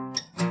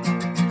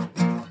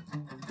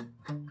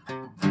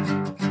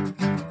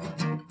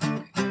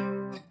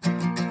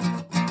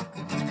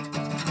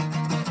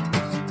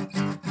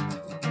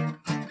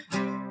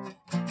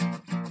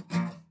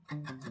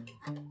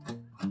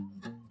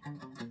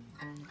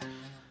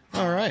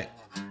All right.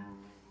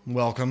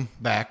 Welcome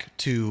back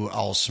to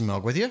I'll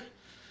Smoke With You.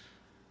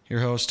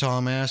 Your host,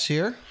 Tom Ass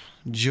here,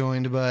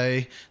 joined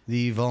by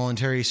the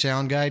voluntary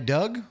sound guy,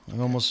 Doug. I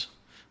almost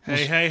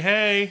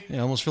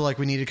feel like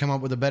we need to come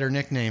up with a better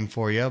nickname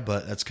for you,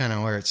 but that's kind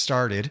of where it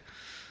started.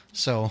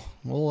 So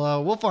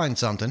we'll find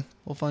something.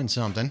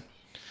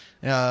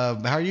 How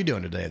are you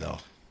doing today, though?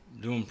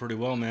 Doing pretty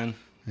well, man.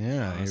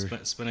 Yeah.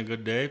 It's been a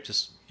good day,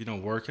 just,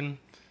 working.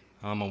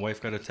 My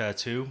wife got a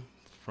tattoo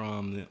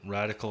from the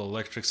Radical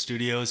Electric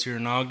Studios here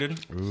in Ogden.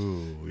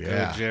 Ooh,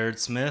 yeah. Jared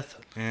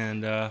Smith,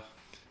 and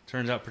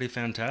turned out pretty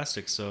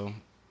fantastic, so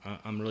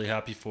I'm really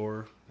happy for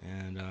her,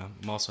 and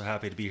I'm also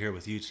happy to be here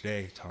with you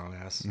today, Tom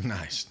Ass.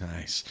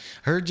 Nice.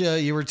 Heard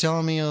you were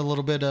telling me a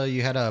little bit,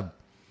 you had a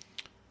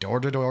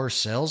door-to-door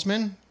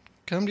salesman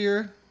come to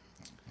your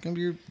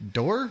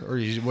door, or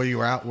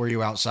were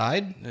you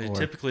outside? They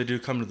typically do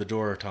come to the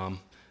door, Tom,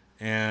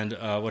 and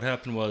what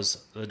happened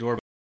was the door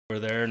were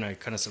there, and I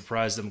kind of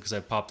surprised them because I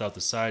popped out the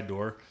side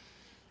door,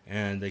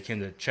 and they came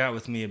to chat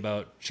with me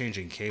about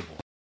changing cable.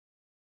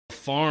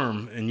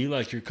 Farm, and you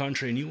like your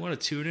country, and you want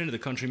to tune into the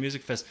Country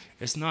Music Fest.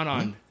 It's not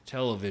on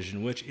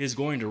television, which is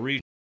going to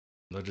reach.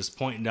 They're just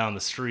pointing down the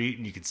street,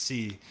 and you could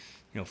see,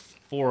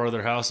 4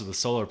 other houses with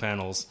solar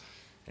panels.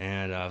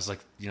 And I was like,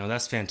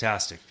 that's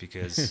fantastic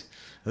because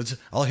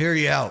I'll hear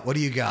you out. What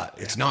do you got?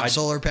 It's not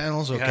solar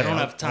panels. Okay, I don't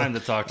have time to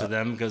talk to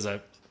them because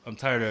I'm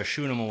tired of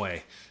shooing them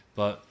away.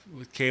 But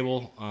with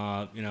cable,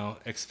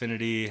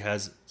 Xfinity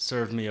has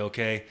served me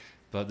okay,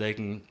 but they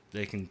can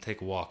take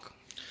a walk.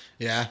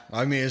 Yeah,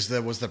 I mean,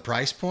 was the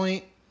price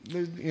point?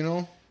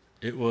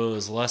 It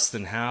was less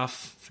than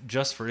half,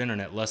 just for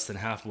internet, less than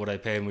half of what I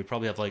pay, and we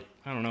probably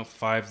have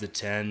 5 to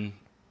 10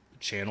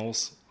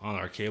 channels on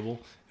our cable,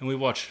 and we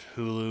watch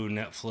Hulu,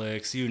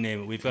 Netflix, you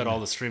name it. We've got all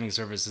the streaming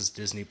services,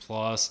 Disney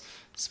Plus,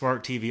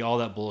 Smart TV, all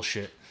that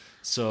bullshit.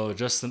 So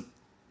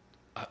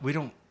we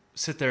don't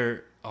sit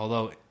there,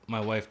 although my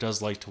wife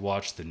does like to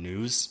watch the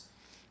news.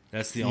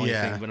 That's the only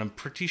thing, but I'm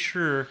pretty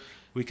sure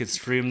we could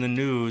stream the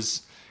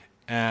news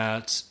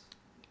at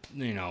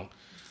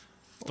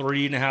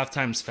 3.5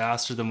 times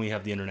faster than we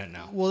have the internet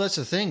now. Well, that's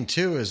the thing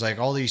too, is like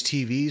all these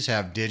TVs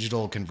have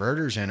digital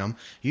converters in them.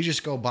 You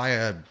just go buy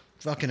a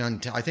fucking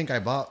I think I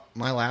bought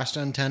my last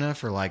antenna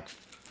for like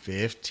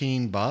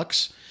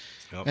 $15.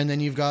 Yep. And then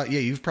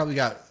you've probably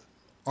got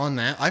on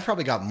that. I've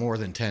probably got more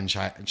than 10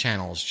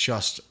 channels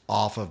just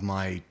off of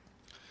my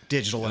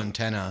digital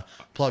antenna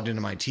plugged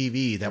into my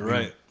TV that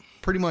we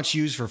pretty much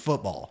use for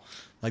football.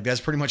 Like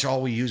that's pretty much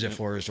all we use it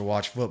for, is to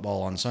watch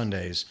football on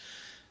Sundays.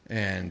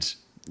 And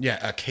yeah,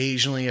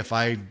 occasionally if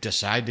I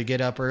decide to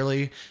get up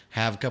early,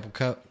 have a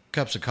couple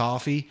cups of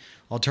coffee,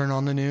 I'll turn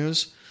on the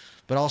news.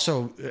 But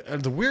also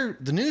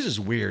the news is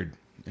weird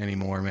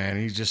anymore, man.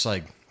 He's just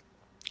like,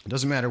 it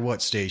doesn't matter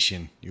what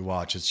station you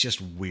watch, it's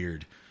just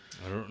weird.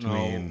 I don't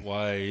know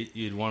why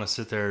you'd want to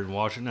sit there and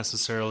watch it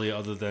necessarily,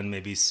 other than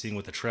maybe seeing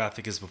what the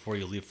traffic is before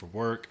you leave for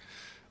work,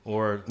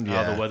 or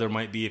how the weather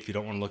might be if you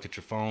don't want to look at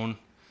your phone,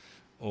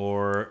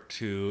 or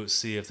to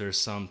see if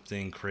there's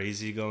something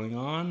crazy going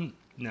on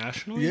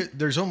nationally. Yeah,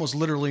 there's almost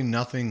literally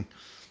nothing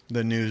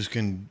the news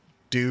can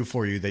do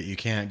for you that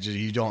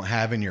you don't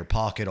have in your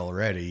pocket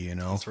already.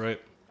 That's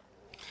right.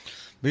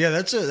 But yeah,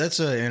 that's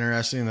a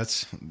interesting.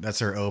 That's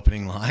their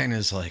opening line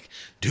is like,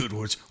 dude,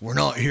 we're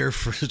not here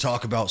to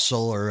talk about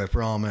solar. I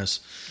promise.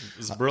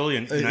 It's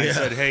brilliant. And I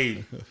said,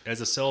 hey, as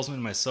a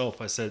salesman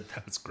myself, I said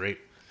that's great.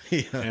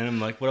 Yeah. And I'm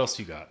like, what else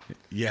you got?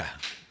 Yeah.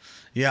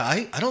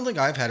 I don't think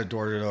I've had a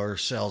door-to-door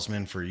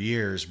salesman for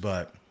years,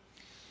 but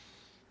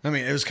I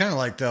mean, it was kind of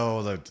like,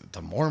 though,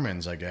 the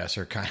Mormons, I guess,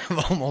 are kind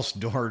of almost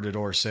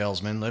door-to-door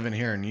salesmen living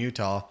here in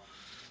Utah.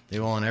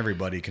 They want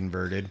everybody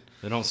converted.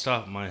 They don't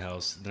stop at my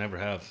house. They never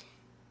have.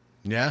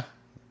 Yeah?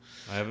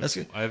 I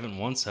haven't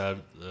once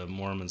had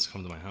Mormons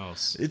come to my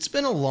house. It's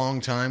been a long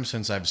time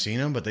since I've seen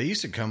them, but they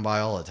used to come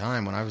by all the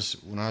time when I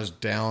was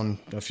down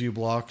a few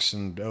blocks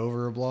and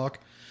over a block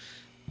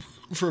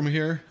from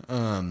here.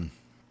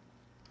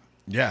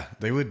 Yeah,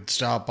 they would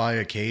stop by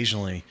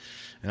occasionally.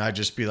 And I'd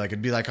just be like,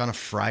 it'd be like on a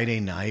Friday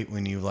night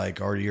when you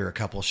already are a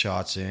couple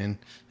shots in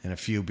and a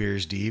few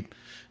beers deep,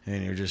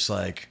 and you're just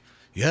like,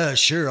 yeah,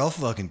 sure, I'll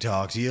fucking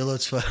talk to you.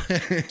 Let's I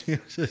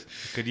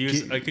could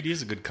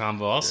use a good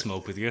combo. I'll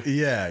smoke with you.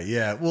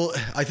 Yeah. Well,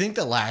 I think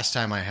the last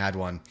time I had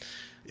one,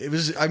 it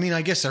was, I mean,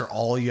 I guess they're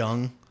all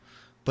young,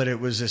 but it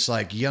was this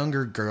like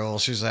younger girl.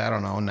 She was, I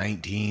don't know,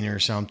 19 or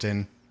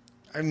something.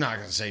 I'm not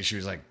going to say she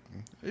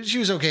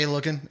was okay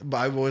looking, but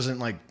I wasn't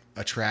like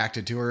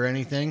attracted to her or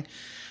anything.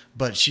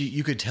 But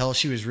you could tell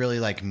she was really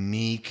like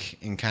meek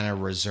and kind of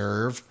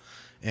reserved,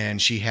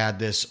 and she had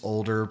this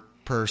older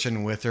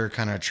person with her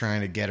kind of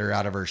trying to get her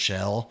out of her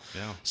shell.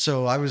 Yeah.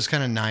 So I was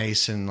kind of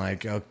nice and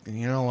like, oh,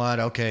 you know what?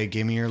 Okay,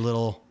 give me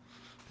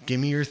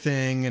your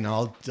thing, and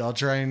I'll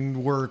try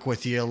and work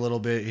with you a little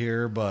bit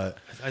here. But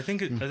I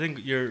think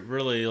you're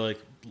really like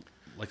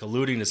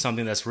alluding to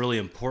something that's really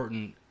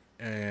important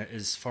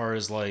as far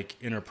as like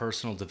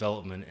interpersonal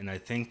development. And I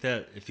think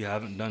that if you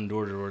haven't done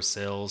door-to-door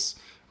sales,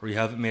 or you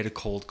haven't made a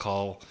cold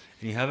call,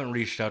 and you haven't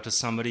reached out to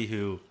somebody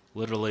who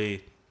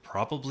literally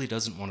probably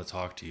doesn't want to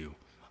talk to you.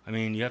 I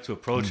mean, you have to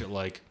approach it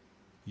like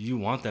you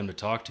want them to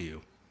talk to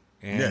you.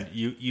 And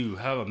you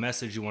have a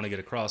message you want to get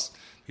across.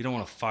 You don't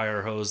want to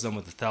fire hose them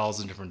with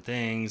 1,000 different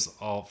things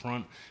all up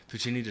front,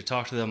 but you need to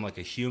talk to them like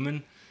a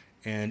human.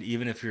 And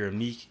even if you're a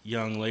meek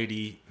young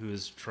lady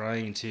who's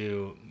trying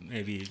to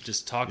maybe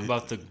just talk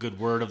about the good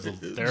word of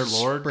their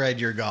Lord,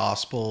 spread your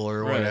gospel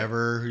or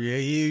whatever. Yeah,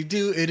 you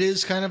do. It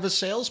is kind of a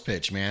sales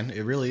pitch, man.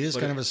 It really is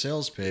kind of a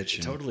sales pitch.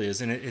 It totally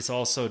is, and it's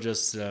also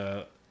just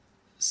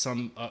it's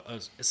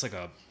like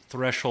a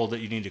threshold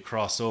that you need to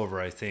cross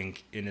over, I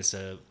think, and it's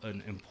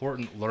an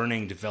important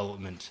learning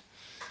development.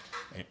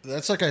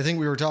 That's like, I think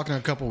we were talking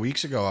a couple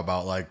weeks ago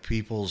about like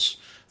people's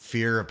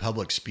fear of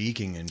public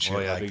speaking and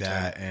shit like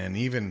that. Time. And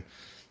even,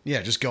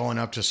 just going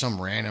up to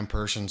some random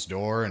person's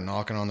door and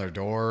knocking on their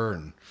door,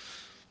 and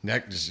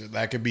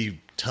that could be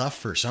tough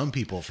for some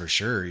people for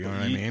sure. You know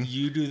what I mean?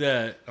 You do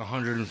that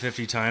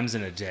 150 times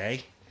in a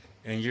day,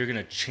 and you're going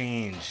to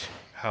change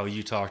how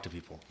you talk to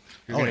people.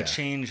 You're going to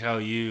change how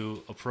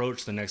you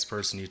approach the next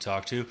person you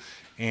talk to.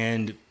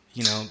 And,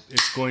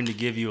 it's going to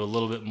give you a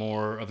little bit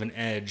more of an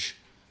edge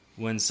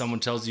when someone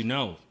tells you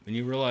no. And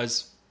you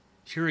realize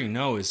hearing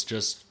no is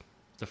just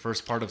the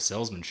first part of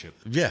salesmanship.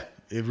 Yeah,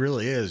 it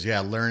really is. Yeah,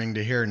 learning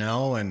to hear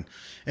no. And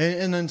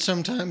then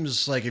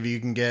sometimes, like, if you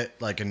can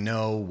get, like, a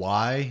no,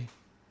 why?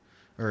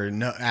 Or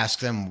no, ask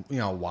them,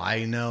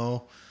 why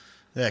no?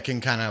 That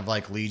can kind of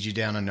like lead you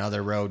down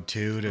another road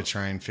too, to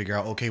try and figure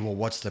out, okay, well,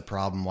 what's the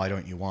problem? Why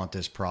don't you want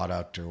this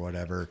product or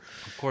whatever?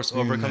 Of course,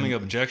 overcoming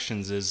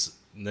objections is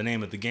the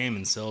name of the game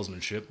in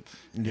salesmanship.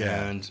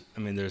 Yeah. And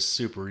I mean, there's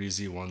super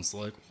easy ones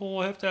like, well,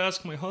 I have to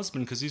ask my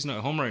husband because he's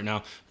not home right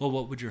now. Well,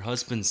 what would your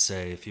husband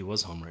say if he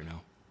was home right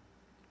now?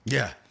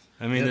 Yeah.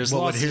 I mean, there's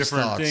lots of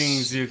different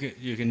things you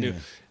can do.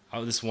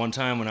 This one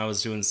time when I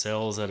was doing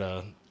sales at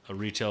a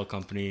retail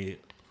company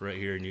right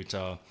here in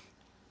Utah,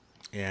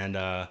 and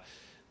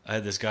I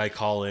had this guy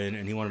call in,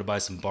 and he wanted to buy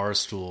some bar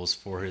stools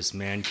for his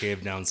man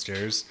cave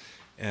downstairs.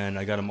 And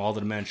I got him all the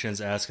dimensions,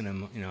 asking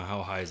him,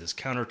 how high is his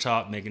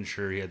countertop, making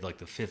sure he had like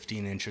the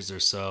 15 inches or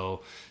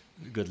so,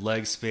 good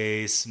leg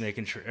space,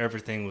 making sure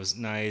everything was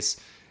nice,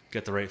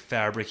 got the right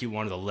fabric. He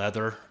wanted the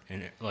leather,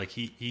 and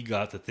he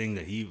got the thing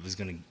that he was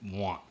going to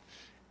want.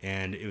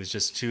 And it was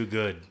just too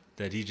good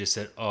that he just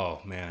said,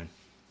 oh, man,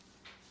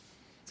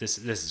 this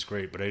is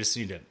great, but I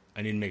need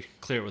to make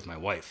it clear with my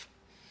wife.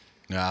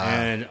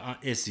 And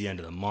it's the end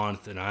of the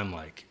month, and I'm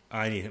like,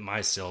 I need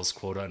my sales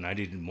quota, and I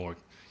needed more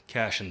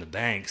cash in the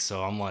bank.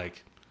 So I'm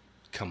like,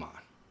 come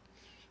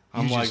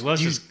on.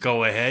 Let's just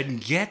go ahead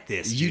and get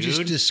this, You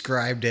just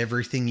described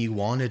everything you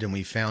wanted, and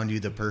we found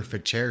you the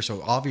perfect chair.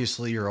 So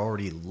obviously you're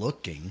already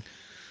looking.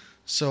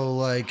 So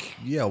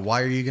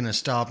why are you going to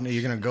stop?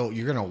 You're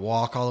going to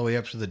walk all the way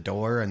up to the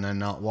door and then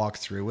not walk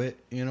through it.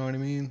 You know what I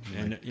mean?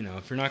 And,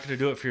 if you're not going to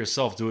do it for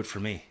yourself, do it for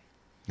me.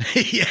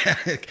 Yeah,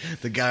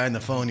 the guy on the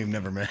phone you've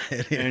never met.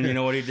 And you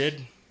know what he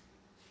did?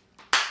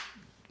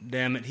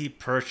 Damn it, he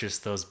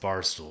purchased those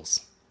bar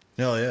stools.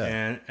 Oh, yeah.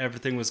 And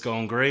everything was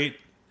going great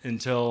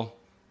until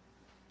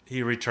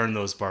he returned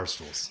those bar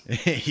stools.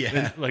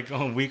 Yeah. And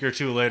a week or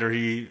two later,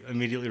 he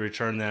immediately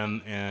returned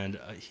them, and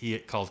he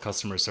called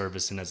customer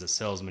service. And as a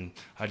salesman,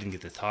 I didn't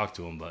get to talk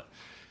to him, but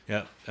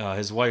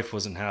his wife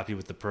wasn't happy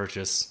with the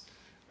purchase.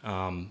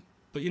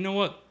 But you know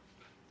what?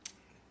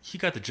 He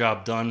got the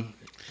job done.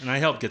 And I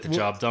helped get the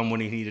job done when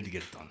he needed to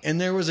get it done. And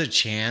there was a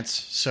chance.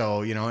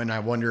 So, and I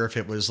wonder if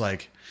it was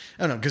like,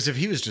 I don't know, because if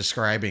he was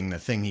describing the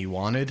thing he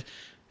wanted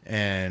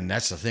and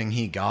that's the thing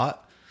he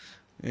got,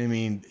 I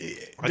mean,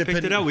 I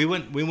picked it out. We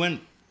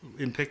went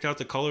and picked out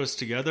the colors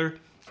together.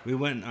 We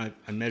went and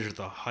I measured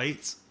the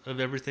heights of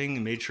everything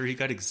and made sure he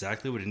got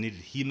exactly what he needed.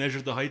 He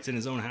measured the heights in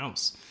his own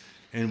house.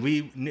 And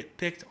we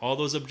nitpicked all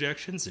those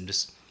objections and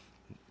just,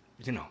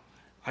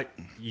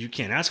 you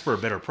can't ask for a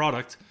better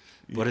product.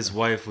 But his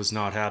wife was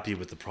not happy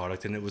with the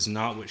product, and it was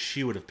not what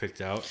she would have picked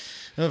out.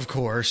 Of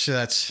course,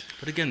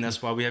 But again,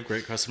 that's why we have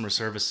great customer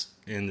service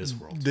in this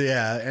world.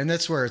 Yeah, and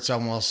that's where it's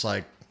almost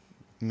like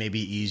maybe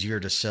easier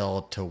to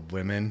sell to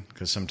women,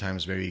 because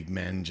sometimes maybe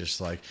men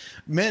just I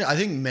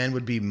think men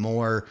would be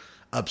more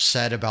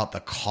upset about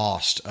the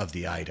cost of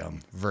the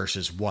item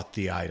versus what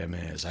the item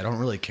is. I don't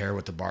really care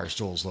what the bar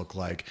stools look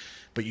like,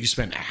 but you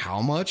spent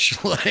how much?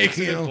 That's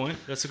a good point.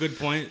 That's a good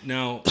point.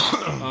 Now,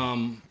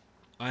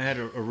 I had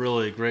a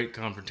really great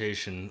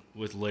confrontation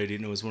with a lady,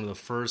 and it was one of the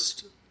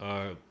first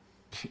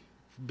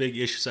big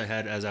issues I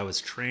had as I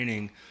was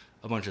training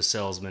a bunch of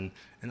salesmen,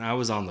 and I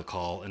was on the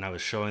call, and I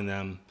was showing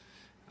them,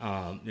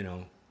 how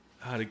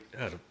to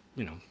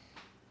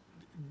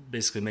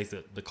basically make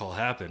the call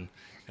happen.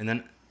 And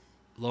then,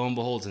 lo and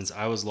behold, since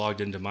I was logged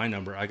into my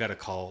number, I got a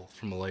call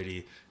from a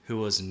lady who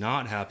was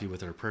not happy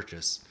with her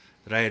purchase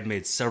that I had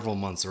made several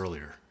months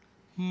earlier.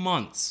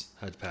 Months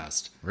had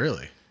passed.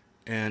 Really?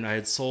 And I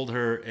had sold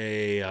her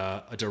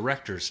a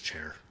director's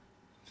chair.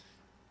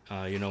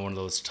 One of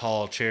those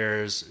tall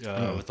chairs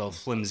with a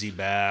flimsy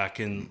back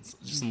and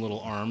some little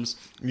arms,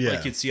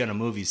 like you'd see on a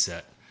movie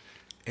set.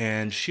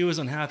 And she was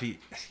unhappy.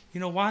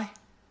 You know why?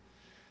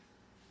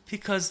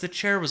 Because the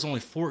chair was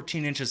only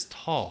 14 inches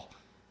tall.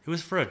 It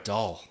was for a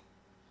doll.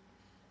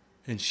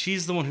 And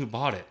she's the one who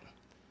bought it.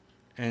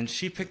 And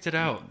she picked it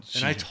out.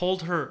 And I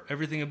told her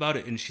everything about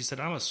it. And she said,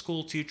 I'm a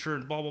school teacher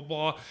and blah, blah,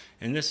 blah.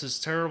 And this is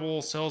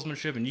terrible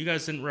salesmanship. And you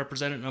guys didn't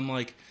represent it. And I'm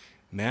like,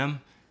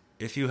 ma'am,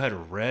 if you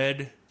had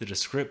read the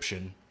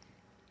description,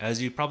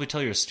 as you probably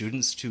tell your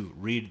students to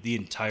read the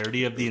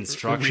entirety of the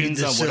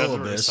instructions on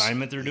whatever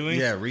assignment they're doing.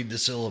 Yeah, read the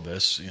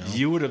syllabus.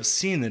 You would have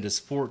seen that it's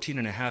 14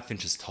 and a half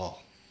inches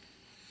tall.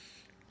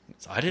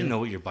 So I didn't know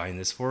what you're buying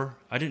this for.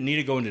 I didn't need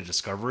to go into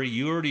discovery.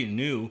 You already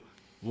knew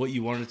what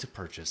you wanted to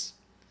purchase.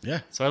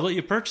 Yeah. So I let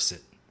you purchase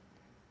it.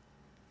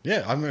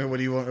 Yeah. I mean, what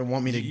do you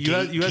want me to You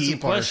had some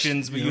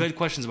questions, but you had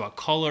questions about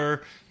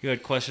color. You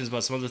had questions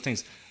about some other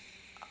things.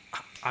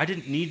 I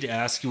didn't need to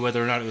ask you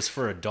whether or not it was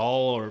for a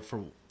doll or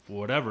for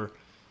whatever.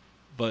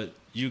 But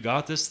you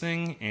got this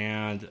thing,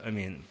 and I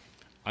mean,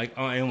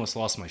 I almost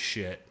lost my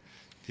shit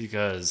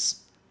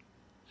because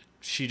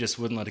she just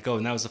wouldn't let it go.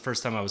 And that was the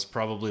first time I was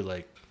probably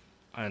like,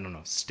 I don't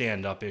know,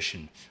 stand up-ish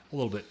and a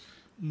little bit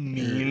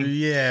mean.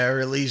 Yeah,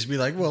 or at least be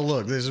like, well,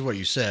 look, this is what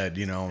you said,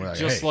 Like,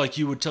 just like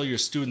you would tell your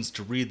students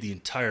to read the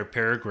entire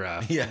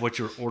paragraph of what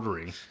you're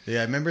ordering. Yeah,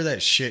 I remember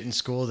that shit in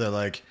school that,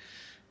 like,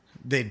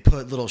 they'd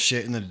put little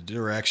shit in the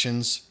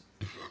directions.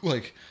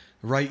 Like,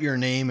 write your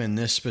name in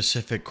this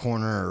specific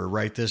corner or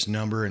write this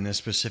number in this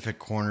specific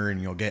corner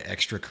and you'll get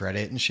extra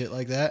credit and shit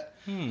like that.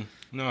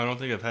 No, I don't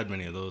think I've had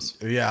many of those.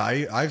 Yeah,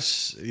 I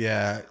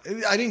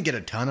didn't get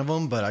a ton of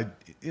them, but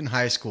in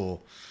high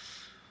school,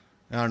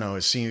 I don't know,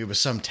 it was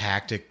some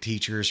tactic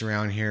teachers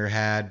around here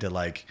had to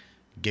like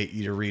get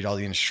you to read all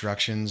the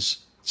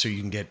instructions so you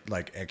can get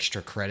like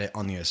extra credit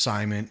on the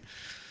assignment.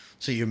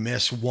 So you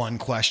miss one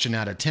question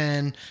out of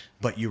 10,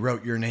 but you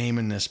wrote your name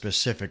in this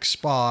specific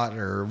spot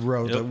or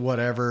wrote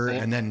whatever,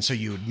 and then so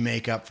you would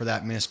make up for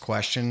that missed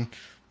question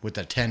with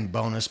the 10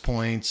 bonus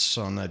points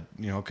on the,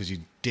 because you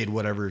did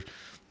whatever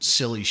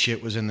silly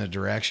shit was in the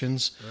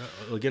directions.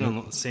 Again,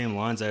 on the same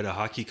lines, I had a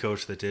hockey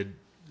coach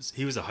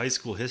he was a high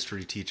school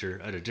history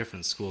teacher at a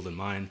different school than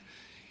mine.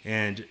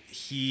 And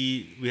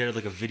we had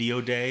like a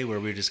video day where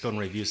we would just go and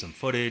review some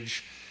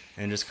footage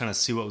and just kind of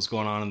see what was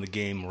going on in the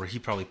game, where he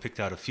probably picked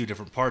out a few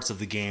different parts of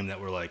the game that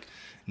were like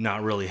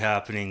not really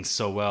happening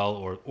so well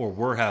or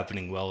were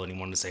happening well. And he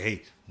wanted to say,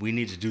 hey, we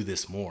need to do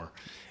this more.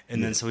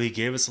 And then so he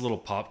gave us a little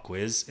pop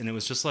quiz, and it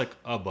was just like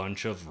a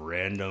bunch of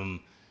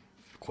random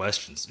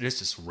questions.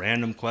 Just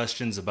random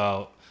questions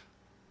about,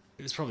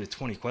 it was probably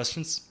 20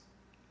 questions.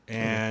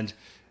 And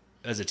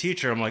as a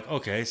teacher, I'm like,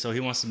 okay, so he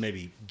wants to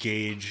maybe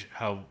gauge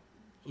how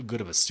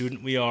good of a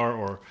student we are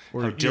or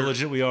how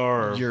diligent we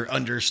are. Or, your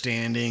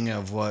understanding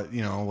of what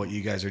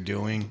you guys are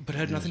doing. But it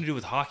had nothing to do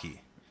with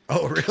hockey.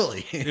 Oh,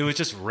 really? It was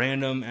just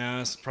random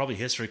ass, probably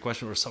history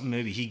question or something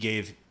maybe he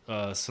gave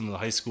some of the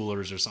high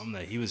schoolers or something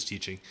that he was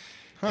teaching.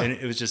 Huh. And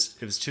it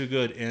was too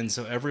good. And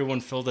so everyone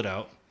filled it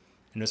out.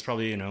 And it was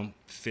probably,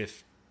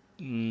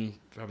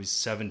 probably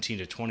 17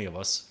 to 20 of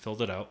us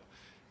filled it out.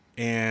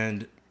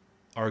 And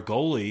our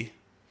goalie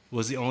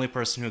was the only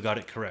person who got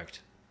it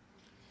correct.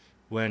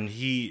 When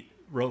he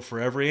wrote for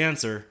every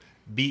answer,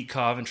 beat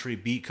Coventry,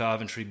 beat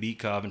Coventry, beat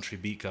Coventry,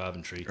 beat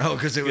Coventry. Oh,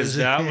 because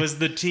that was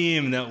the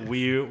team that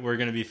we were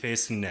going to be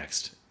facing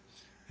next.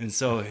 And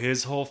so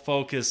his whole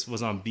focus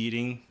was on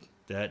beating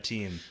that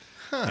team.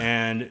 Huh.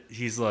 And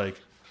he's like,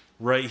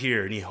 right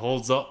here. And he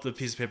holds up the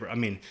piece of paper. I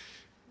mean,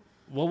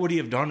 what would he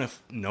have done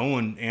if no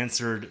one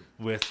answered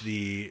with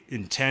the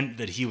intent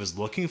that he was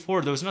looking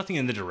for? There was nothing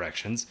in the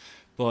directions,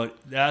 but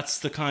that's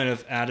the kind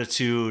of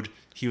attitude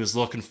he was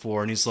looking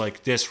for. And he's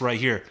like, this right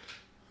here,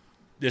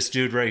 this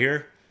dude right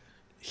here,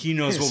 he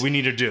knows what we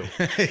need to do.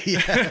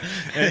 Yeah.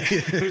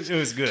 It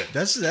was good.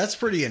 That's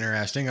pretty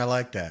interesting. I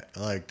like that.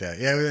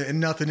 Yeah, and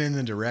nothing in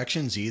the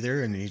directions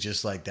either. And he's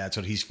just like, that's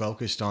what he's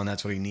focused on.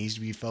 That's what he needs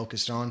to be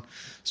focused on,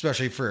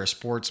 especially for a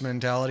sports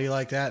mentality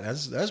like that.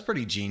 That's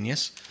pretty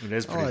genius. It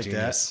is pretty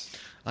genius. That.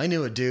 I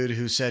knew a dude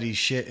who said he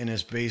shit in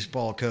his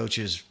baseball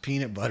coach's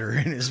peanut butter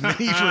in his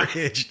mini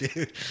fridge,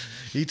 dude.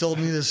 He told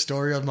me this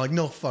story. I'm like,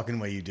 no fucking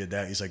way you did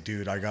that. He's like,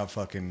 dude, I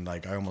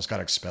almost got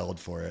expelled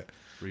for it.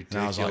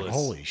 Ridiculous. And I was like,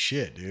 holy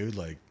shit, dude.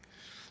 Like,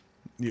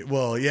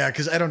 well, yeah,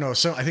 because I don't know.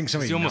 So I think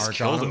somebody almost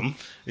killed him.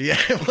 Yeah,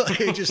 well,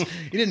 he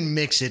didn't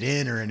mix it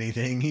in or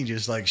anything. He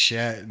just like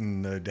shat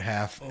in the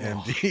half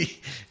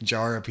empty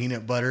jar of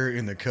peanut butter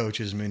in the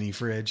coach's mini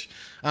fridge.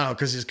 I don't know,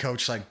 because his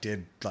coach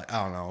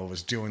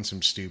was doing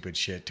some stupid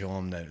shit to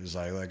him that was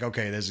like,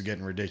 okay, this is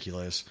getting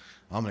ridiculous.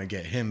 I'm gonna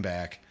get him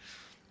back.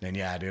 And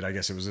yeah, dude, I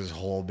guess it was this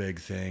whole big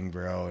thing,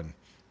 bro. And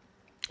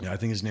yeah, I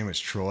think his name was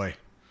Troy.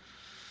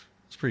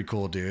 It's pretty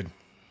cool, dude.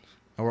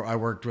 I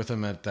worked with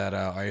him at that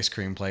ice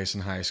cream place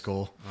in high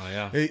school. Oh,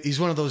 yeah. He's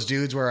one of those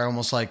dudes where I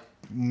almost like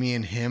me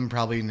and him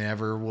probably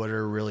never would have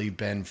really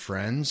been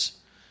friends.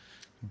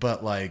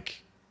 But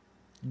like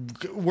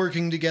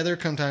working together,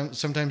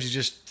 sometimes you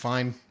just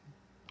find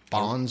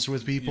bonds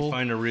with people. You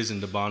find a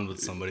reason to bond with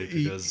somebody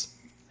because,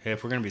 hey,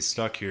 if we're going to be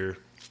stuck here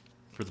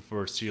for the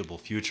foreseeable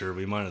future,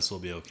 we might as well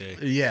be okay.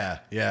 Yeah,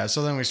 yeah.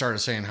 So then we started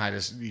saying hi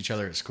to each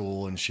other at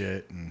school and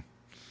shit. And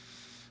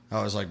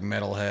I was like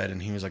metalhead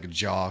and he was like a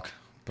jock,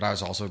 but I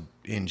was also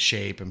in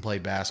shape and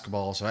played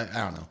basketball. So I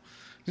don't know.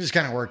 It just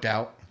kind of worked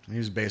out. He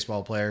was a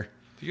baseball player.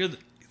 You're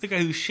the guy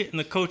who's shitting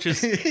the coach's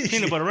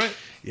peanut butter, right?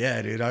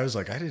 Yeah, dude. I was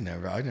like, I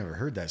never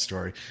heard that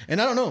story.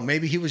 And I don't know.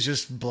 Maybe he was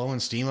just blowing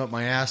steam up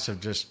my ass of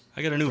just.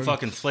 I got a new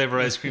fucking flavor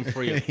ice cream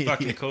for you,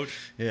 fucking coach.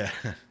 Yeah.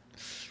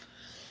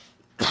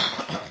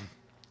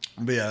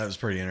 But yeah, that was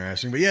pretty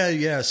interesting. But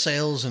yeah,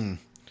 sales and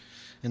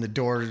the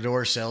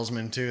door-to-door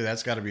salesman too.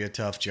 That's got to be a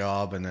tough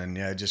job. And then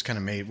it just kind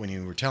of made, when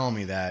you were telling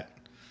me that,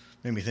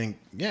 made me think,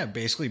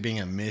 basically being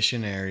a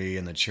missionary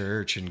in the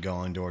church and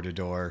going door to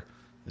door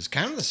is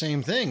kind of the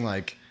same thing.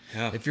 Like,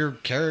 if you're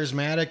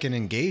charismatic and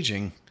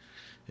engaging,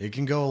 it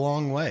can go a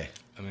long way.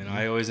 I mean,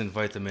 I always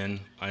invite them in.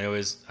 I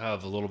always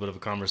have a little bit of a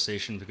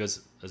conversation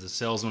because as a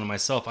salesman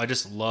myself, I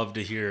just love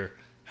to hear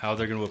how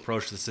they're going to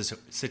approach the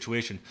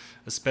situation,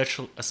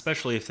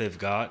 especially if they've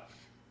got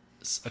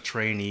a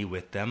trainee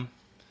with them,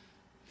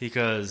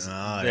 because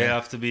they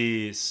have to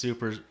be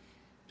super,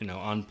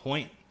 on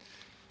point.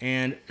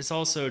 And it's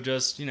also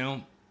just,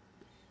 it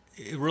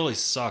really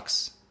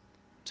sucks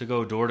to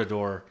go door to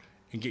door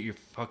and get your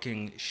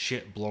fucking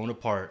shit blown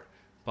apart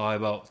by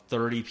about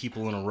 30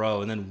 people in a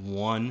row, and then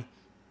one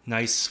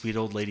nice, sweet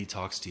old lady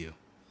talks to you.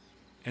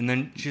 And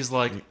then she's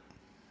like,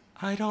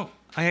 I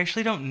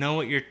actually don't know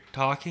what you're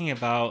talking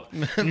about.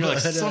 And you're like,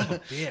 son of a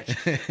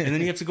bitch. And then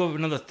you have to go over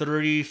another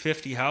 30,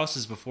 50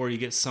 houses before you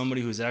get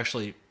somebody who's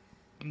actually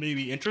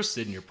maybe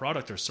interested in your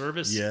product or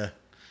service. Yeah.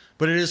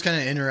 But it is kind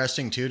of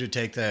interesting, too, to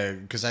take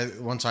because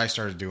once I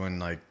started doing,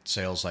 like,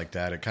 sales like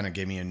that, it kind of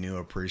gave me a new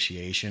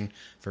appreciation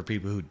for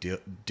people who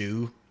do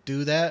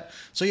that.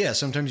 So, yeah,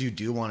 sometimes you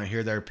do want to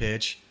hear their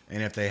pitch.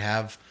 And if they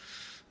have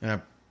an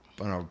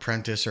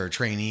apprentice or a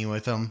trainee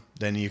with them,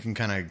 then you can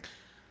kind of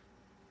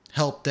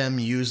help them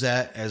use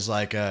that as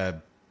like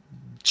a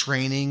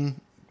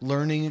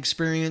learning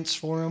experience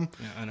for them,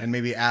 and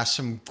maybe ask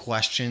some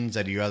questions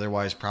that you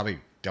otherwise probably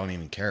don't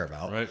even care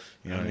about. Right.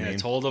 You know what I mean? I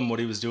told him what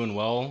he was doing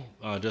well,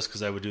 just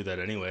because I would do that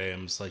anyway.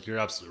 I'm just like, you're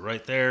absolutely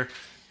right there.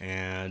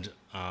 And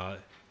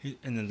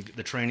then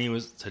the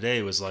trainee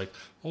today was like,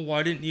 well,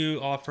 why didn't you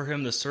offer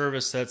him the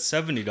service that's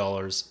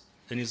 $70?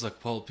 And he's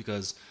like, well,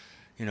 because,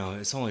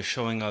 it's only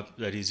showing up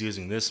that he's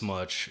using this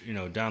much,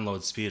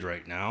 download speed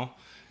right now.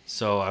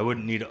 So I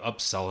wouldn't need to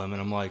upsell him.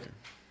 And I'm like,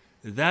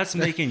 that's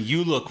making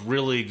you look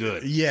really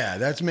good. Yeah,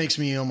 that makes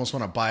me almost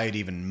want to buy it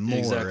even more.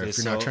 Exactly. If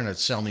you're not trying to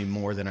sell me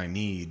more than I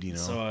need,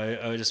 So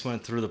I just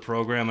went through the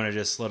program and I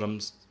just let him,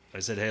 I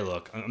said, hey,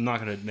 look, I'm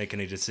not going to make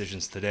any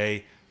decisions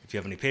today. If you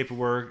have any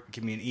paperwork,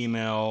 give me an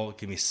email,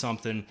 give me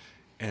something.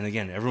 And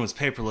again, everyone's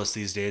paperless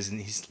these days,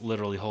 and he's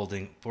literally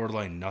holding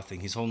borderline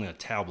nothing. He's holding a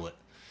tablet.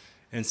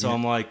 And so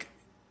I'm like,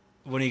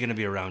 when are you going to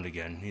be around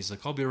again? He's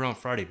like, I'll be around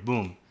Friday.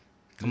 Boom.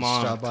 Come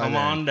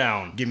on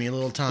down. Give me a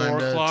little time 4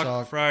 to o'clock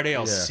talk. Friday,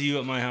 I'll see you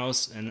at my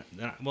house, and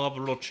we'll have a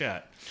little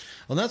chat.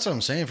 Well, that's what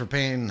I'm saying. For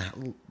paying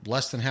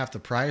less than half the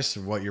price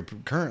of what you're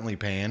currently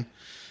paying,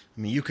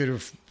 I mean, you could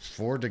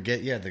afford to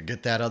get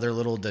that other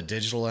the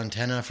digital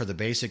antenna for the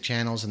basic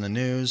channels and the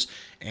news,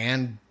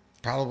 and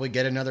probably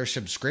get another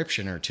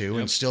subscription or two,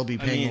 and still be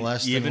paying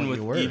less than what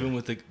you were. Even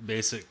with the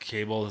basic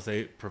cable that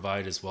they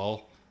provide as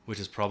well, which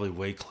is probably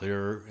way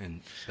clearer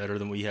and better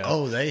than we have.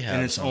 Oh, they have,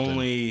 and it's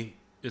something.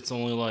 It's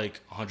only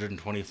like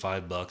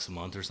 $125 a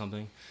month or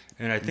something.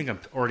 And I think I'm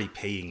already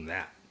paying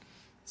that.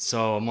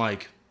 So I'm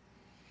like,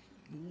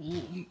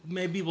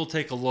 maybe we'll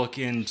take a look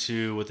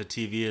into what the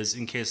TV is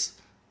in case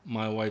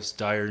my wife's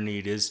dire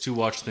need is to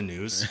watch the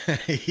news.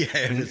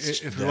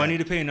 If I need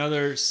to pay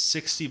another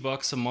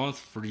 $60 a month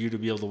for you to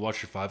be able to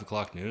watch your 5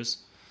 o'clock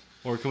news,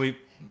 or can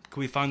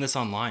we find this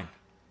online?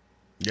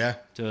 Yeah.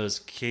 Does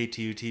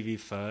KTU TV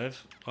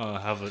 5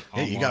 have it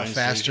online? You got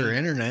faster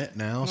internet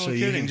now, so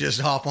you can just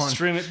hop on.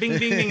 Stream it. Bing,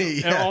 bing,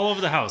 bing. All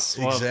over the house.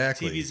 We'll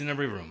exactly. have TVs in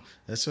every room.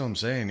 That's what I'm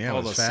saying. Yeah,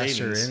 all with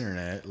faster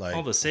internet.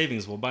 All the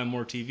savings. We'll buy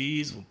more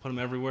TVs. We'll put them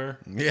everywhere.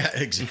 Yeah,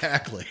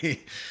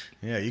 exactly.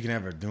 Yeah, you can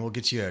have we'll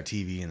get you a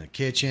TV in the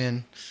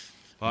kitchen.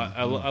 Well,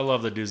 I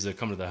love the dudes that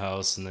come to the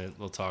house and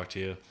they'll talk to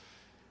you.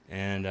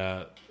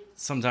 And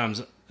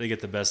sometimes they get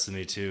the best of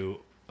me too.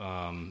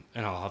 And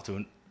I'll have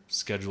to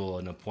schedule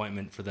an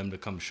appointment for them to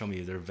come show me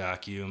their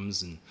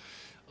vacuums and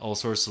all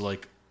sorts of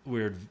like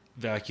weird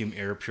vacuum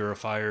air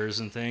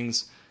purifiers and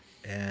things.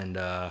 And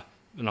I'll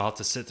have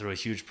to sit through a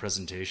huge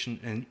presentation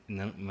and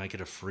then we might get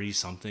a free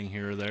something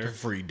here or there. A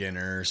free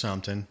dinner or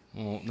something.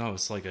 Well, no,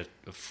 it's like a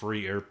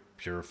free air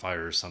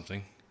purifier or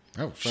something.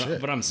 Oh,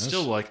 shit. But I'm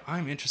still like,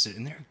 I'm interested.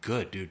 And they're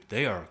good, dude.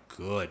 They are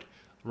good.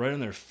 Right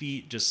on their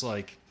feet, just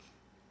like,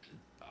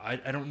 I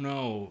don't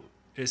know.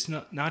 It's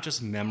not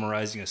just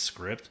memorizing a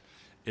script.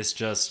 It's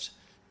just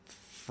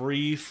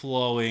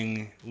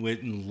free-flowing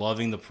with and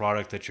loving the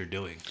product that you're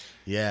doing.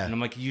 Yeah. And I'm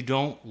like, you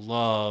don't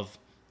love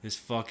this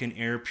fucking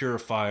air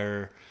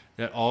purifier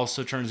that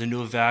also turns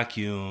into a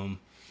vacuum.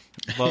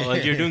 But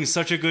like you're doing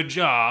such a good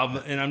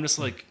job. And I'm just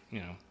like,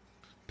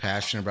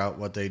 passionate about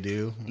what they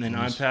do. And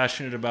I'm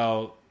passionate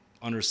about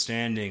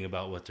understanding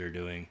about what they're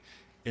doing.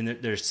 And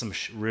there's some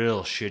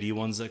real shitty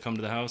ones that come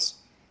to the house.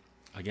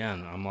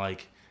 Again, I'm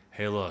like,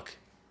 hey, look,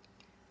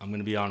 I'm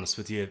going to be honest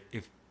with you.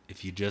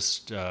 If you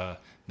just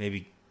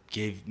maybe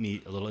gave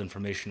me a little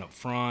information up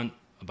front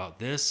about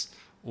this,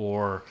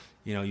 or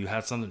you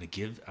had something to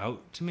give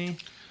out to me,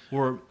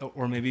 or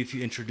maybe if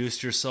you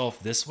introduced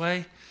yourself this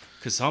way,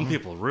 because some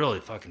people really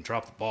fucking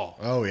drop the ball.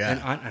 Oh yeah.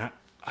 And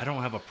I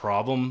don't have a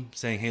problem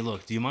saying, hey,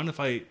 look, do you mind if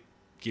I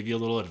give you a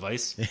little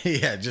advice?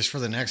 Yeah, just for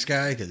the next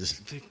guy,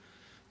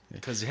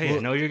 because hey, I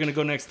know you're going to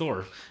go next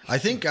door. I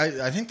think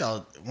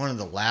one of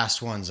the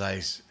last ones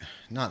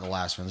not the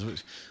last ones,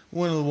 but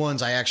one of the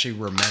ones I actually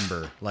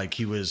remember. Like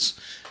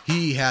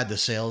he had the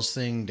sales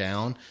thing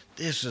down.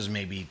 This was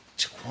maybe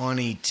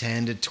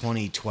 2010 to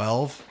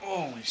 2012.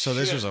 Holy so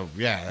this shit. was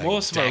like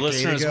most of our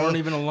listeners weren't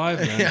even alive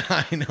then. Yeah,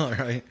 I know,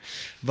 right?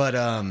 But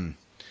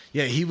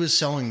yeah, he was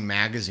selling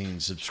magazine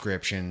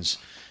subscriptions.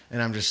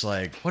 And I'm just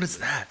like, what is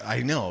that?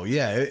 I know,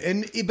 yeah.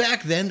 And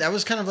back then, that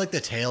was kind of like the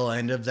tail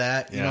end of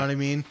that. You know what I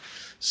mean?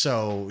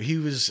 So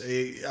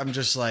I'm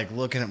just like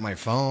looking at my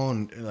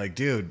phone, like,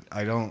 dude,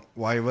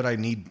 why would I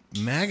need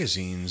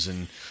magazines?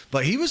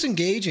 But he was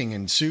engaging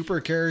and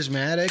super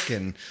charismatic,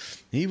 and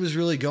he was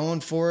really going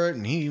for it.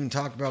 And he even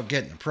talked about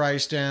getting the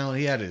price down.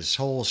 He had his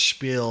whole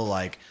spiel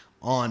like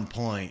on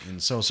point.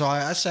 And so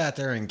I sat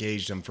there and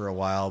engaged him for a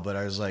while, but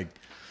I was like,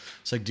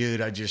 it's like,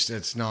 dude,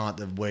 it's not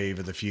the wave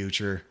of the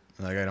future.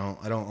 Like I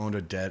don't own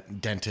a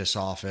dentist's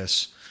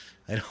office.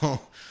 I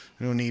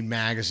don't need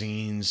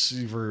magazines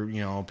for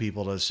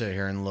people to sit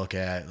here and look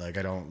at. Like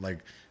I don't like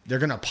they're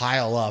gonna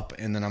pile up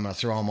and then I'm gonna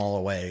throw them all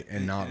away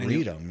and not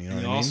read them. You know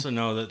what I mean? Also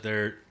know that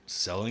they're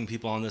selling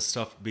people on this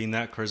stuff, being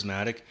that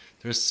charismatic.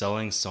 They're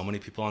selling so many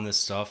people on this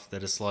stuff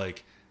that it's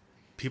like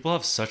people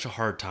have such a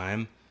hard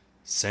time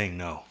saying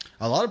no.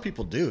 A lot of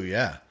people do,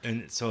 yeah.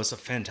 And so it's a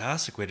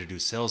fantastic way to do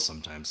sales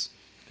sometimes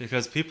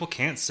because people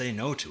can't say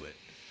no to it.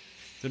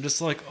 They're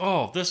just like,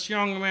 oh, this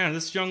young man,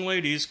 this young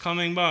lady's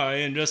coming by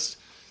and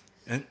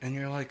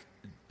you're like,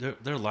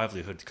 their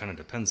livelihood kind of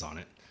depends on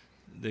it.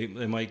 They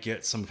might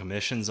get some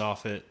commissions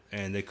off it,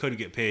 and they could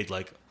get paid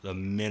like the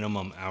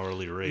minimum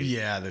hourly rate.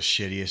 Yeah, the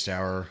shittiest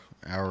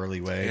hourly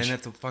wage. And they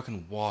have to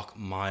fucking walk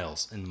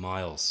miles and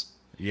miles.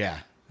 Yeah.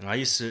 And I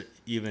used to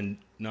even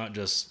not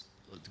just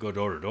go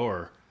door to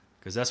door,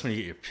 because that's when you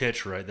get your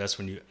pitch right. That's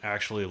when you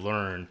actually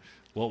learn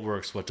what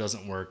works, what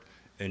doesn't work,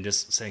 and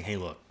just saying, hey,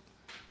 look,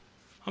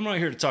 I'm not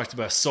here to talk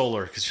about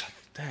solar, because you're like,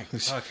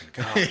 thank fucking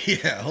God.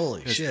 Yeah,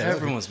 holy shit.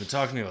 Everyone's been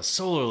talking to me about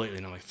solar lately,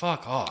 and I'm like,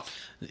 fuck off.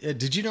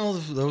 Did you know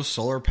those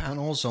solar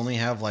panels only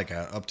have like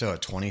up to a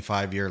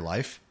 25-year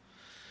life?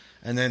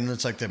 And then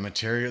it's like the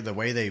material, the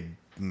way they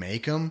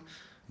make them,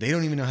 they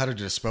don't even know how to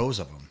dispose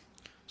of them.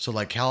 So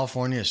like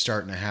California is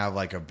starting to have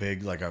like a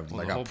big, like a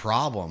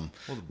problem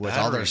with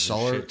all their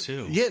solar. Shit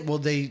too. Yeah, well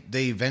they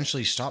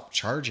eventually stopped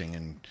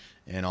charging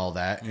and all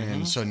that. Mm-hmm.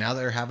 And so now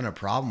they're having a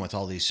problem with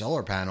all these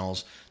solar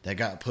panels that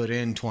got put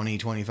in 20,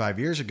 25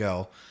 years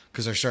ago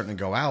because they're starting to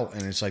go out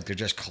and it's like they're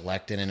just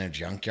collected in a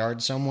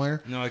junkyard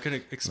somewhere. No, I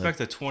could expect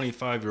the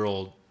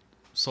 25-year-old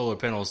solar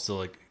panels to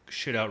like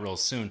shit out real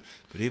soon.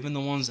 But even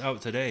the ones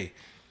out today,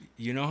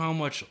 you know how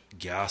much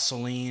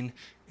gasoline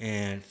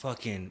and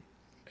fucking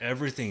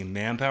everything,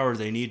 manpower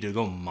they need to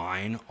go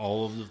mine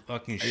all of the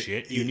fucking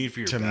shit you need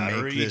for your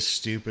battery? To make this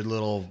stupid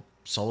little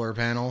solar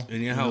panel.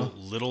 And you know how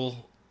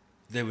little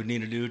they would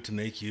need to do to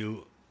make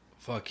you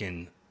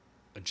fucking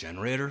a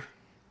generator?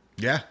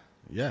 Yeah,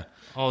 yeah.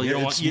 Oh, you yeah,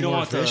 don't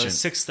want the efficient.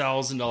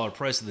 $6,000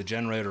 price of the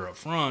generator up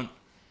front,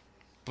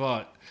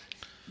 but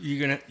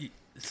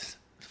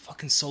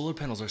fucking solar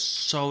panels are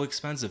so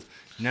expensive.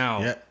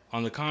 Now,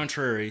 on the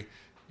contrary,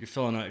 you're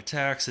filling out your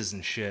taxes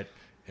and shit,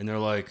 and they're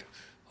like,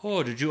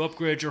 "Oh, did you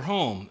upgrade your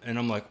home?" And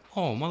I'm like,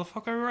 "Oh,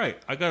 motherfucker, you're right.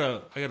 I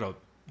got a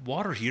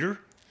water heater."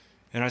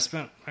 And I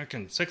spent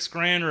fucking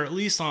 $6,000 or at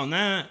least on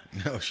that.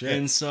 Oh shit!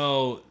 And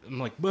so I'm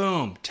like,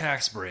 boom,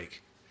 tax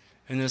break.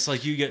 And it's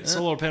like you get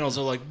solar panels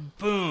are like,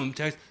 boom,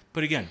 tax.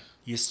 But again,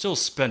 you still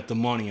spent the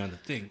money on the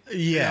thing.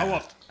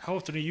 Yeah. How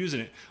often are you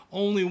using it?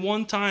 Only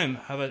one time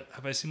have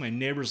I seen my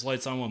neighbor's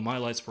lights on when my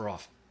lights were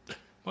off.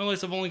 My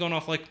lights have only gone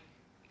off like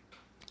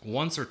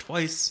once or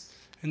twice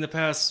in the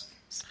past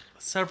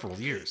several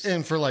years.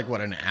 And for like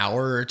what, an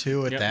hour or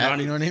two at that?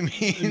 You know what I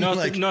mean?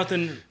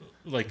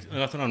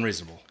 Nothing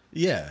unreasonable.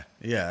 Yeah,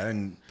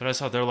 but I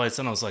saw their lights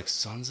and I was like,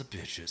 sons of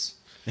bitches.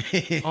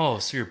 Oh,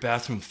 so your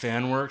bathroom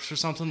fan works or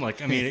something?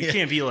 Like, I mean, it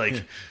can't be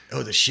like,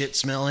 oh, the shit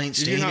smell ain't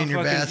staying in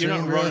your bathroom.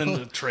 You're not running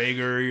the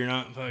Traeger. You're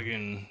not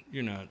doing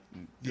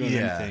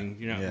anything.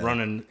 You're not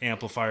running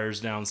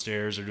amplifiers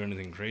downstairs or doing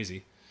anything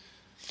crazy.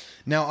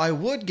 Now, I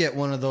would get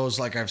one of those.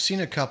 Like, I've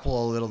seen a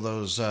couple of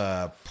those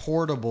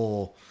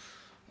portable,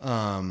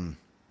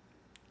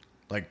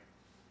 like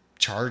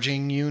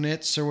charging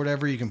units or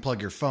whatever. You can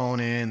plug your phone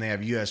in. They have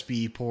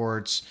USB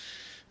ports,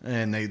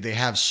 and they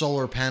have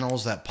solar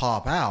panels that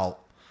pop out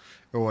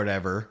or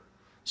whatever.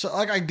 So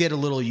like I get a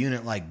little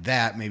unit like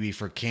that, maybe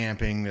for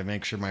camping to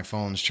make sure my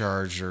phone's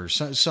charged or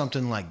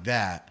something like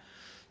that.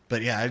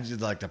 But yeah, I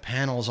did like the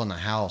panels on the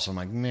house. I'm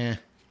like, meh.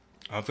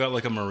 I've got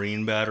like a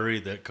marine battery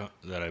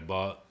that I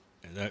bought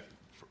that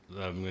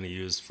I'm going to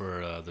use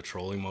for the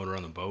trolling motor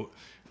on the boat.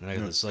 and I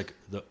got this like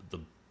the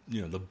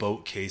the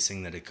boat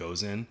casing that it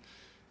goes in,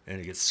 and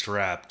it gets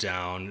strapped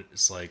down.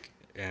 It's like,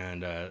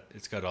 and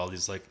it's got all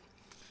these like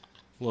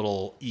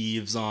little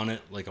eaves on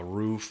it, like a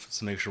roof,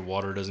 to make sure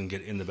water doesn't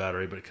get in the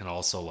battery, but it can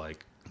also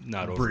like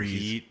not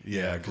overheat.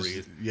 Yeah,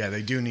 breathe. Yeah,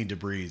 they do need to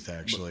breathe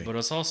actually. But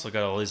it's also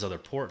got all these other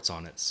ports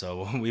on it.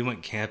 So when we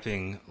went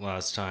camping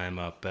last time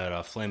up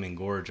at Flaming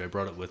Gorge, I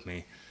brought it with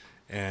me,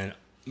 and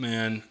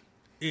man,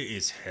 it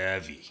is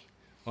heavy.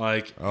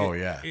 Like,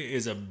 it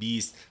is a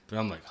beast. But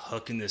I'm like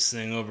hooking this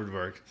thing over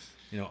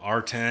to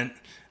our tent,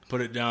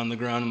 put it down on the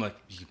ground. I'm like,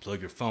 you can plug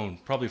your phone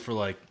probably for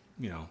like,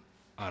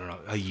 I don't know,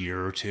 a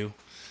year or two.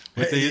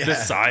 With the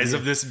size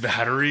of this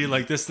battery,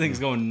 like this thing's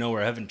going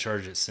nowhere. I haven't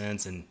charged it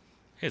since, and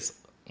it's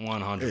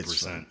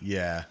 100%.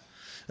 Yeah,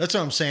 that's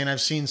what I'm saying. I've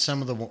seen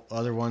some of the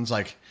other ones,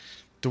 like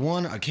the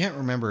one I can't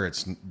remember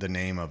the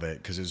name of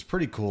it because it was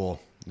pretty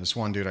cool. This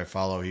one dude I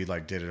follow, he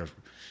like did it.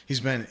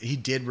 He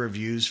did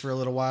reviews for a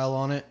little while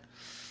on it,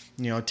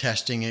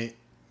 testing it,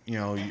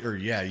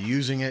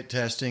 using it,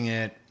 testing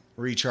it,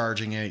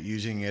 recharging it,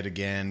 using it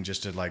again,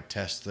 just to like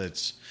test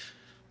its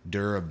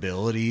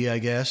durability, I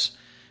guess.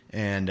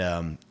 And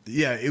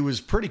it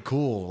was pretty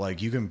cool.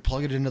 Like you can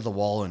plug it into the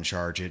wall and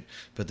charge it,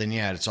 but then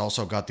it's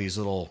also got these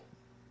little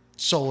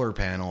solar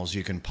panels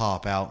you can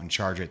pop out and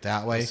charge it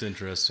that way. It's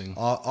interesting.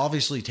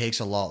 Obviously takes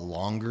a lot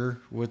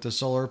longer with the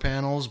solar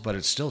panels, but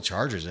it still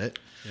charges it.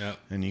 Yeah.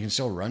 And you can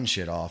still run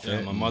shit off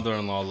it. My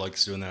mother-in-law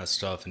likes doing that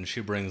stuff, and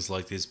she brings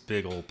like these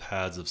big old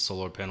pads of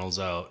solar panels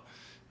out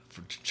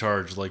to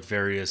charge like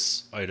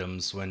various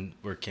items when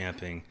we're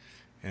camping.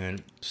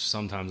 And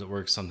sometimes it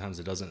works, sometimes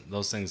it doesn't.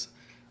 Those things,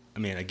 I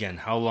mean, again,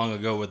 how long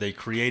ago were they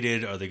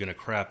created? Are they going to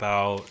crap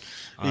out?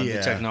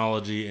 The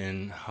technology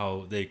and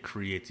how they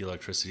create the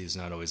electricity is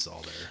not always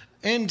all there.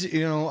 And,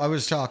 I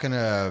was talking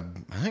to,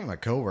 I think my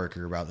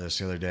coworker about this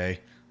the other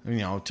day,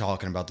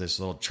 talking about this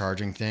little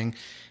charging thing.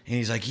 And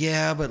he's like,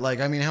 yeah, but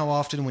like, I mean, how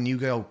often when you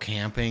go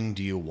camping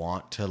do you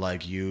want to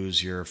like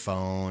use your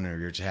phone or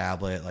your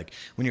tablet? Like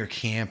when you're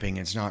camping,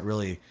 it's not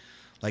really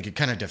like, it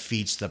kind of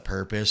defeats the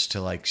purpose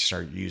to like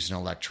start using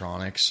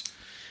electronics.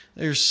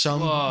 There's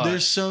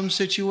some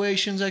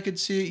situations I could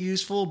see it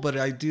useful, but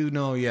I do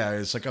know,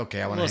 it's like,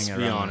 okay, I want to hang out.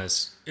 Let's be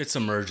honest, it's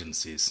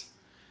emergencies.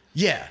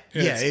 Yeah,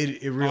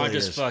 it really is. I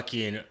just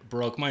fucking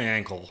broke my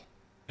ankle,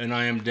 and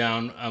I am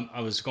down.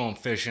 I was going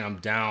fishing. I'm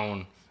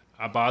down.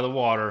 I'm by the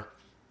water.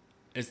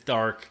 It's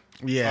dark.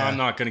 Yeah. I'm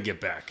not going to get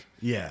back.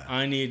 Yeah.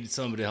 I need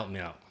somebody to help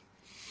me out.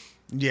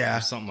 Yeah.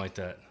 Or something like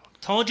that.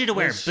 Told you to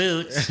wear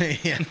boots.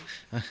 Yeah.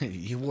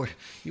 You wore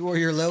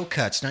your low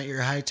cuts, not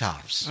your high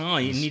tops. Oh,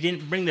 you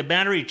didn't bring the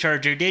battery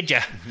charger, did you?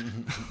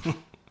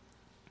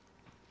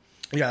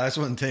 Yeah, that's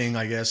one thing,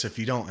 I guess. If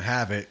you don't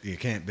have it, you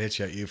can't bitch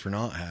at you for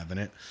not having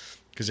it.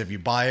 Because if you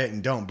buy it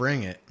and don't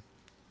bring it,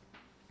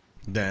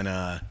 then,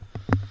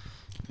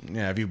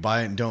 if you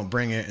buy it and don't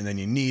bring it and then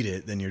you need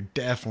it, then you're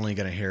definitely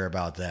going to hear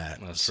about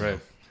that. That's right.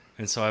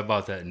 And so I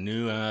bought that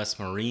new-ass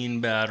marine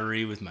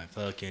battery with my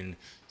fucking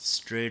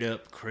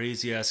straight-up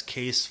crazy-ass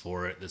case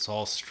for it that's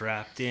all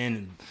strapped in.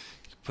 And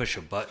you push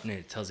a button and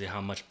it tells you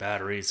how much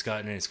battery it's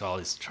got in it. It's got all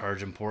these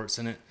charging ports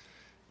in it.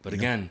 But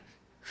again,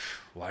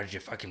 why did you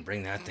fucking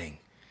bring that thing?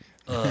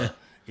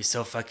 It's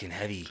so fucking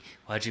heavy.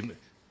 Why'd you...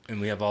 And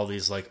we have all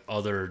these like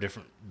other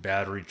different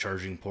battery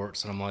charging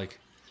ports. And I'm like,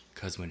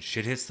 because when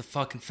shit hits the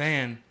fucking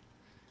fan,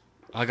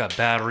 I got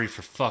battery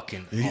for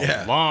fucking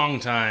a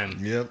long time.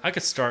 Yep. I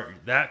could start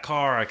that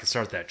car. I could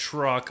start that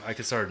truck. I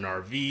could start an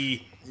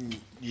RV.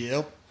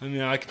 Yep. I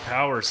mean, I could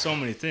power so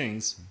many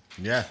things.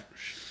 Yeah.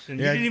 And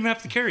you didn't even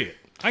have to carry it.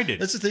 I did.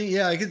 That's the thing.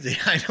 Yeah,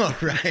 I know,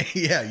 right?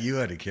 Yeah, you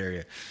had to carry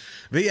it.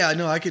 But yeah,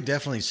 no, I could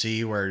definitely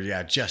see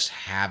where, just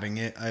having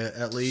it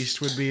at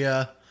least would be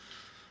a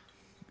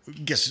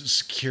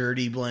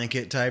security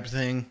blanket type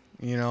thing,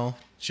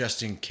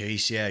 just in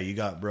case, you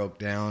got broke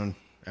down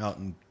out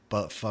in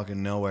butt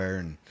fucking nowhere.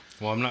 And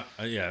well, I'm not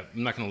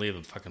going to leave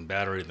a fucking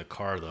battery in the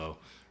car though,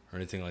 or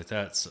anything like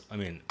that. So, I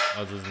mean,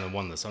 other than the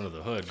one that's under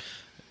the hood.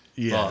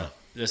 Yeah. But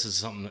this is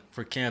something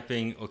for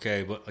camping.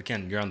 Okay. But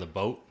again, you're on the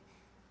boat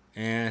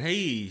and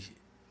hey,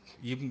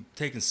 you've been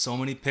taking so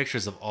many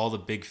pictures of all the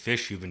big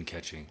fish you've been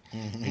catching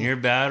and your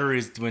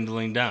battery's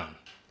dwindling down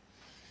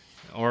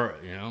or,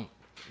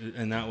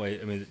 and that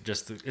way, I mean,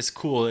 it's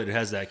cool. It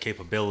has that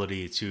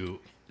capability to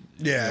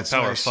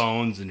power nice.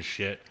 Phones and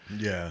shit.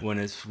 Yeah. When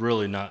it's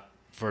really not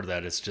for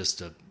that, it's just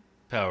to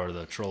power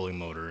the trolling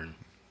motor and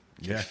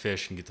catch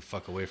fish and get the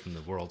fuck away from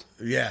the world.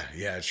 Yeah,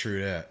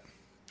 true that.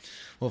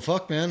 Well,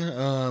 fuck, man.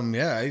 I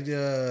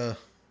was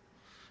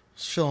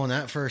filling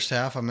that first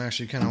half. I'm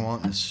actually kind of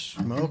wanting to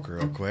smoke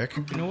real quick.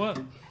 You know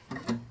what?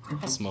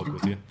 I'll smoke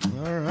with you.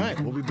 All right,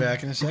 we'll be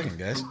back in a second,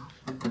 guys.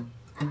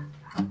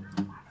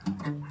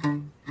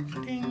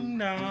 Ding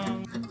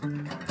dong.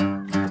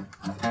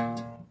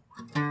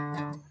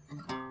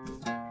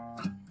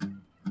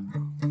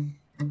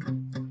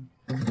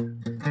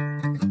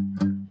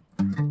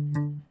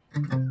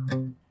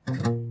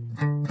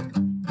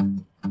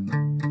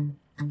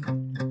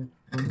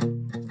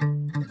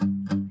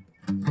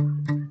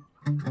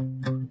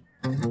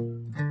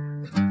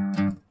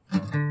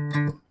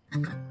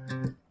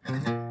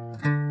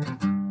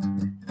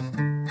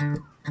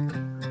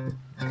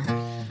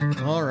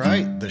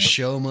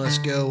 show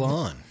must go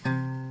on.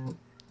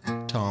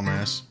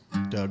 Thomas,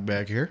 Doug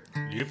back here.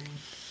 Yep.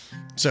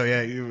 So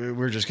yeah,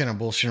 we're just kind of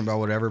bullshitting about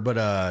whatever. But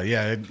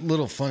yeah, a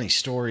little funny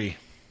story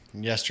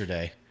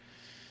yesterday.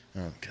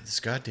 Oh, God, this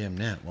goddamn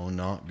gnat will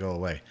not go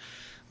away.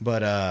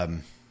 But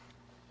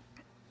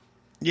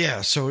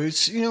yeah, so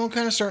it's kind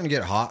of starting to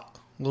get hot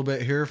a little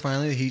bit here.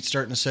 Finally, the heat's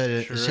starting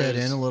to set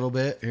in a little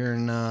bit here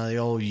in the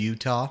old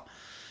Utah.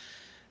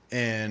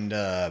 And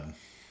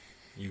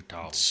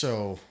Utah.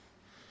 So,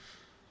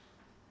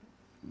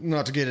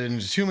 not to get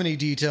into too many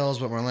details,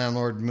 but my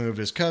landlord moved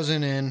his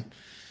cousin in.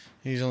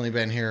 He's only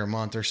been here a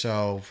month or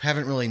so.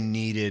 Haven't really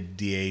needed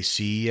the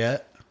AC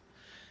yet.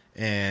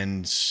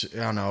 And I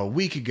don't know, a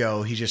week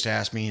ago, he just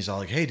asked me, he's all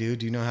like, hey, dude,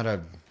 do you know how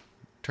to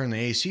turn the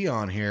AC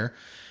on here?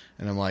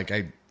 And I'm like,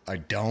 I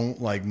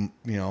don't. Like,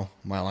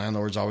 my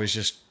landlord's always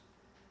just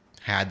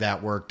had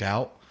that worked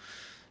out.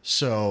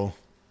 So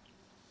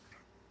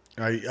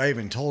I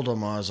even told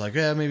him, I was like,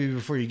 yeah, maybe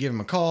before you give him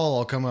a call,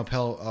 I'll come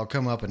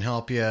up and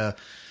help you,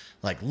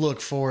 like,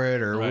 look for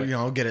it or,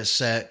 right. Get it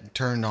set,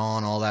 turned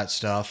on, all that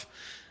stuff.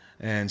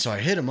 And so I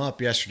hit him up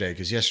yesterday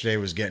because yesterday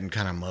was getting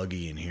kind of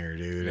muggy in here,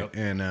 dude. Yep.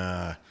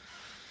 And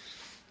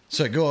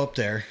so I go up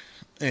there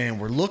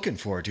and we're looking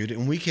for it, dude,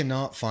 and we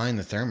cannot find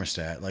the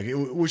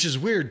thermostat, which is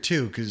weird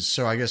too. Because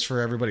so I guess for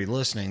everybody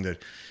listening,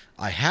 that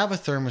I have a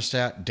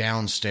thermostat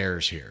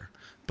downstairs here,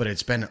 but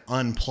it's been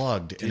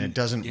unplugged and it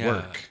doesn't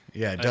work.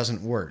 Yeah, it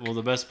doesn't work. Well,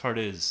 the best part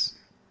is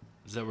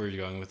that where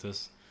you're going with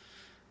this?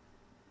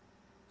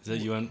 Is that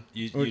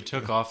you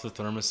took off the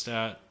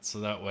thermostat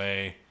so that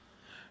way?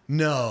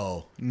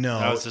 No.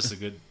 That was just a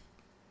good.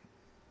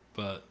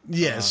 But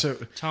yeah, so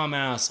Tom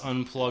Ass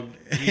unplugged.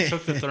 He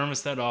took the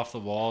thermostat off the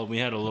wall. We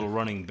had a little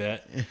running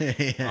bet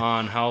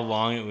on how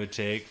long it would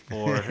take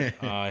for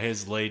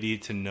his lady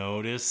to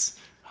notice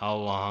how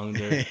long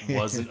there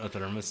wasn't a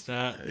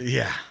thermostat.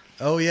 Yeah.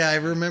 Oh yeah, I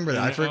remember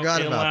that. I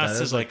forgot about that. It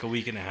lasted like a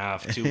week and a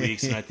half, 2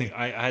 weeks, and I think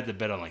I had the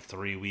bet on like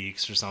 3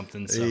 weeks or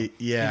something. So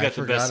yeah, you got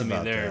the best of me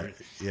there.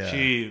 That. Yeah.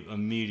 She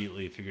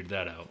immediately figured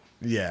that out.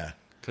 Yeah.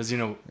 Because,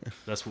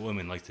 that's what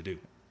women like to do.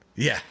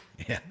 Yeah.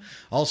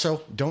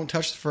 Also, don't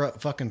touch the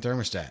fucking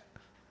thermostat.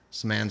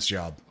 It's a man's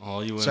job.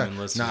 All you women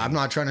listening. No, I'm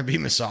not trying to be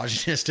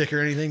misogynistic or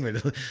anything,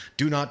 but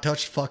do not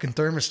touch the fucking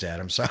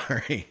thermostat. I'm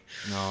sorry.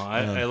 No,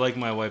 I like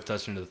my wife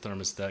touching the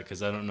thermostat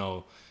because I don't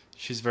know.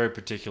 She's very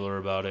particular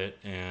about it,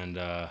 and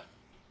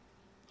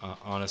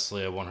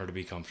honestly, I want her to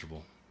be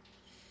comfortable.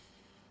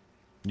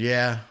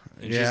 Yeah,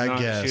 I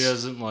guess. She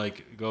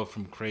doesn't go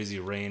from crazy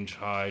range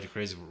high to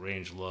crazy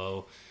range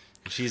low.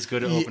 She's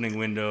good at opening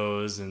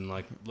windows and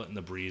letting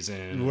the breeze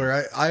in.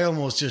 Where I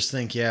almost just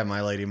think,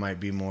 my lady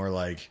might be more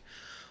like,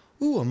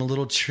 ooh, I'm a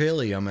little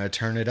chilly. I'm going to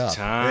turn it up.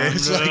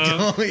 It's like,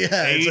 oh,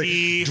 yeah.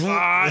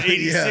 85,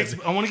 86.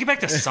 I want to get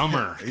back to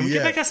summer. Can we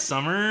get back to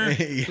summer?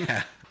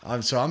 Yeah.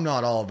 So I'm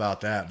not all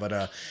about that.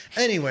 But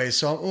anyway,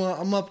 so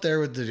I'm up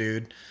there with the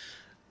dude.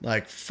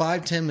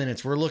 5-10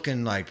 minutes. We're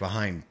looking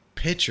behind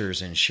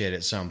pictures and shit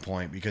at some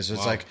point because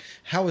it's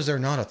how is there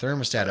not a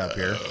thermostat up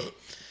here?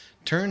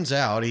 Turns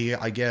out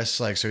I guess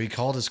so he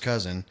called his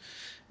cousin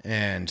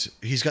and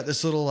he's got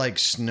this little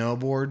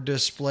snowboard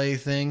display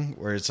thing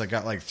where it's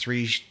got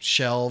 3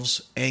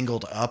 shelves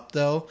angled up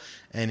though,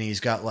 and he's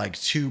got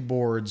 2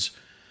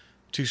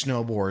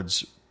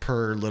 snowboards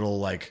per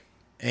little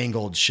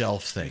angled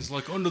shelf thing. He's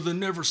under the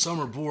Never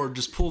Summer board,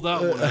 just pull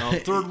that one out,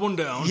 third one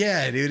down.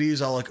 Yeah, dude, he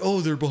was all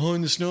oh, they're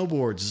behind the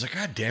snowboards. It's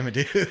God damn it,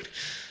 dude.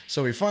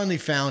 So we finally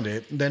found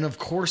it. Then of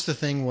course the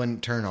thing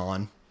wouldn't turn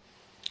on.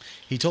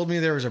 He told me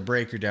there was a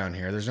breaker down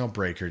here. There's no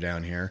breaker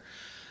down here.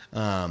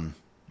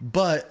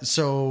 But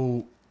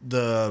so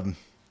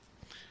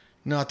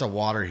not the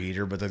water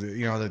heater, but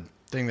the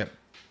thing that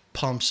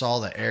pumps all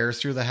the air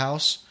through the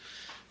house.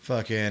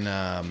 Fucking,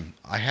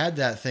 I had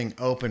that thing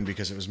open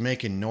because it was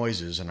making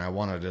noises and I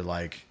wanted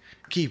to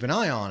keep an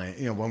eye on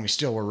it. When we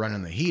still were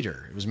running the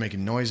heater, it was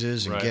making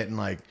noises and getting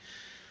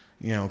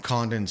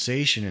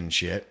condensation and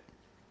shit.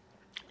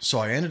 So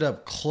I ended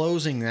up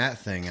closing that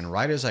thing, and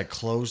right as I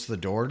closed the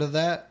door to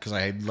that, because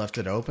I had left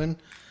it open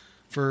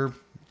for a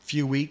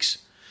few weeks,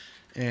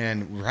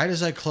 and right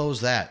as I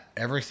closed that,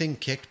 everything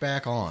kicked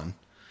back on.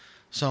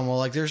 So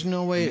I'm there's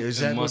no way. Is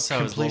that must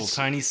have his little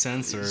tiny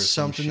sensor?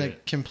 Something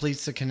that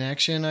completes the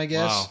connection, I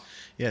guess. Wow.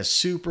 Yeah,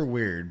 super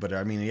weird. But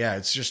I mean, yeah,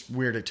 it's just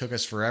weird. It took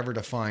us forever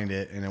to find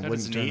it, and it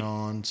wouldn't turn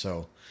on.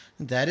 So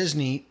that is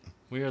neat.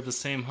 We are the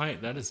same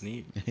height. That is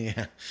neat.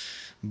 Yeah,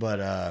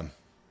 but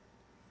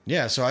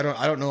yeah, so I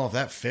don't know if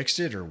that fixed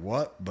it or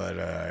what, but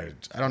I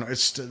don't know.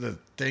 It's the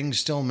thing's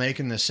still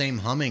making the same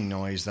humming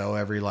noise though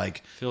every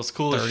feels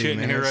cool as shit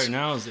in here right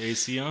now. Is the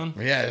AC on?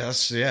 Yeah,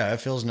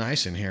 it feels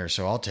nice in here,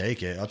 so I'll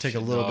take it. I'll take a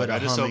little bit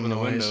of humming noise. I just open the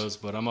windows,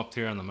 but I'm up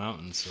here on the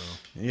mountain, so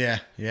yeah.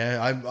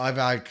 I've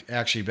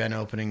actually been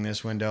opening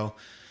this window,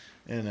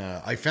 and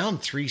I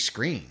found 3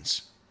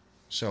 screens,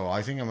 so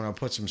I think I'm gonna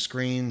put some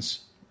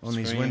screens on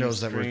these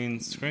windows that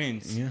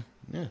screens.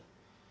 Yeah.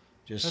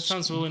 Just That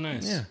sounds really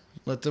nice. Yeah,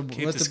 let the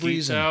Keep let the the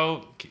breeze skeets in.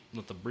 out.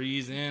 Let the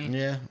breeze in.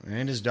 Yeah,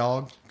 and his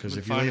dog, because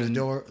Been if you leave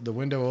finding the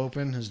window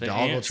open, his The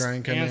dog will try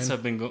and come ants in.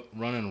 have been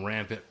running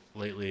rampant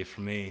lately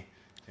for me,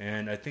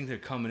 and I think they're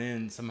coming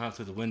in somehow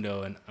through the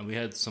window. And we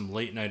had some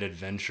late night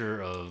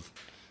adventure of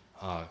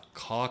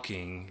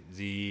caulking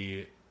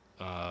the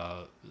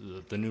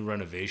new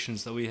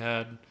renovations that we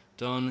had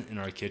done in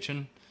our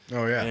kitchen.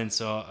 Oh yeah, And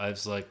so I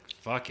was like,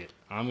 fuck it.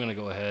 I'm going to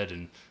go ahead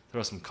and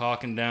throw some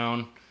caulking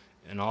down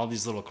and all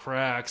these little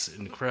cracks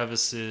and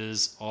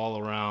crevices all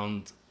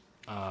around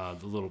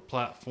the little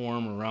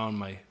platform around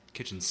my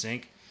kitchen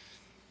sink.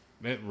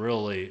 It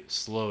really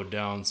slowed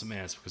down some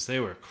ants because they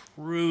were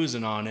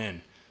cruising on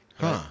in.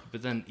 Huh.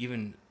 But then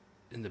even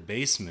in the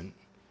basement,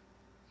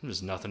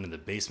 there's nothing in the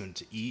basement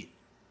to eat.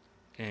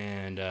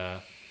 And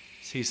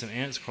see some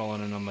ants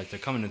crawling, and I'm like, they're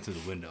coming in through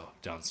the window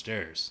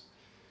downstairs.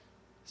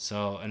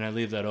 So, and I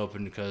leave that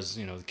open because,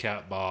 the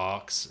cat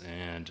box,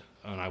 and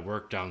I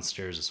work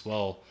downstairs as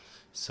well.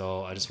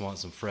 So I just want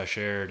some fresh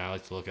air, and I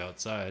like to look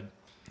outside.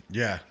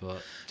 yeah.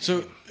 But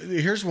So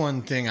here's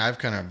one thing I've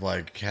kind of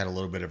like had a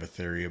little bit of a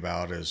theory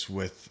about is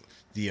with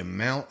the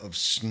amount of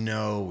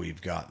snow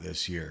we've got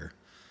this year.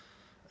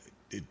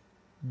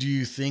 Do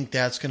you think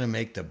that's going to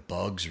make the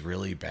bugs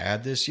really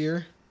bad this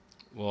year?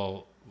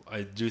 well,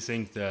 I do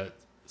think that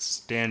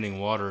standing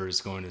water is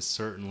going to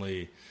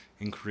certainly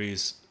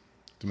increase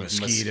The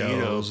mosquito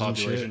mosquitoes and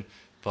population. shit.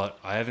 But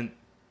I haven't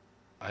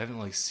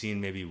like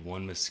seen maybe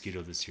one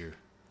mosquito this year.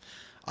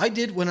 I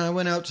did when I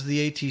went out to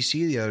the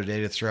ATC the other day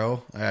to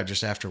throw.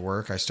 Just after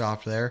work, I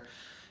stopped there,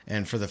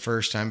 and for the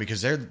first time,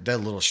 because that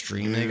little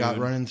stream they got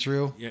Dude. running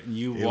through. Yeah, and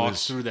you It walk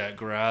was- through that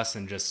grass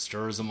and just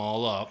stirs them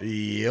all up.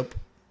 Yep.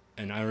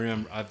 And I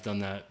remember I've done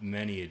that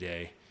many a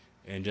day,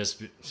 and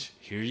just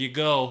here you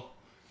go,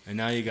 and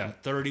now you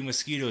got 30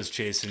 mosquitoes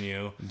chasing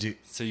you. Dude.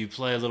 So you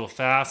play a little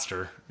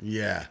faster.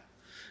 Yeah.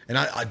 And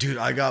dude,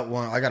 I got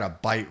a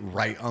bite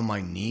right on my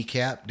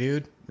kneecap,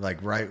 dude. Like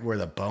right where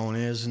the bone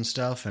is and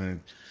stuff. And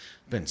it's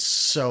been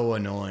so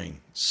annoying.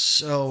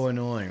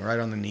 Right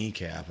on the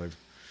kneecap. I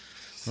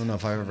don't know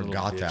if I've ever Little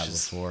got that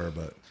bitches. before,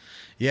 but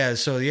yeah.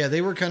 So yeah,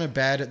 they were kind of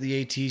bad at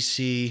the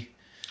ATC.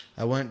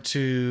 I went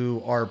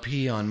to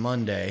RP on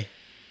Monday,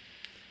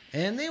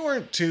 and they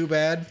weren't too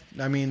bad.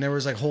 I mean, there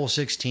was like hole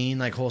 16,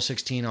 like hole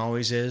 16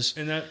 always is.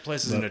 And that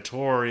place is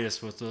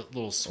notorious with the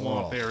little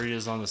swamp Oh.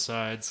 areas on the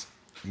sides.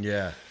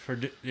 Yeah.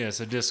 It's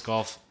a disc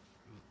golf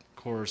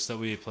course that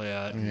we play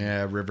at.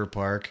 Yeah, River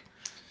Park.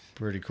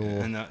 Pretty cool.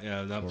 And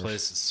that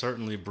place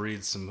certainly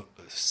breeds some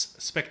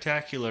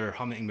spectacular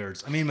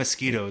hummingbirds. I mean,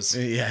 mosquitoes.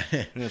 Yeah.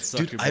 That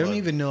suck Dude, your I don't blood.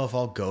 even know if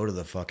I'll go to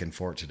the fucking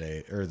fort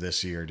today or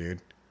this year,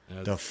 dude.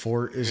 The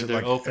fort is They're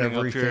like opening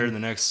everything. up here in the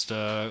next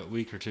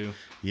week or two.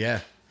 Yeah.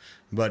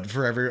 But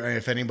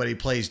if anybody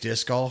plays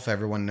disc golf,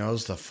 everyone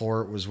knows the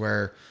fort was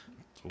where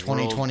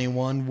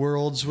 2021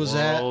 Worlds was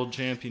at. World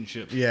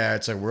Championship. Yeah,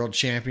 it's a world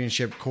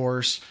championship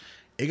course.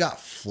 It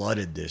got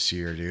flooded this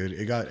year, dude.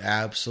 It got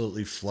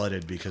absolutely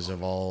flooded because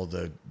of all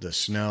the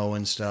snow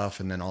and stuff,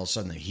 and then all of a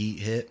sudden the heat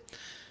hit.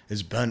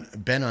 It's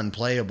been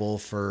unplayable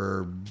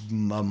for a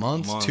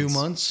month, 2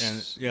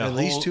 months, And at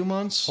least 2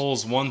 months.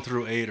 Holes 1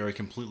 through 8 are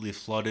completely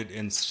flooded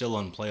and still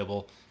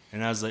unplayable.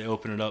 And as they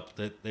open it up,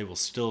 they will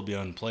still be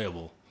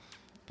unplayable.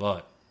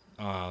 But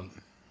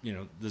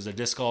there's a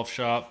disc golf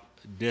shop,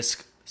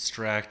 Disc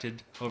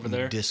Stracted over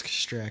there. Disc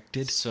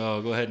Stracted.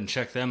 So go ahead and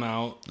check them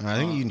out. I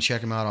think you can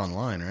check them out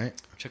online, right?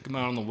 Check them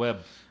out on the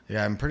web.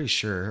 Yeah, I'm pretty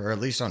sure, or at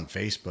least on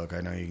Facebook.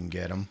 I know you can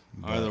get them.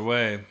 Either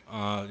way,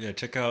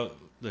 check out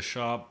the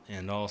shop,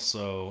 and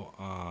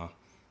also,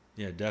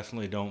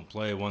 definitely don't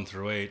play 1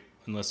 through 8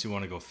 unless you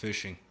want to go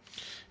fishing.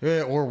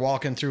 Or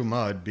walking through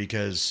mud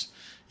because,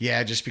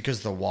 just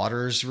because the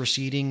water is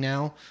receding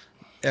now,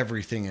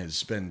 everything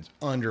has been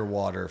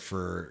underwater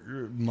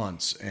for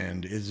months,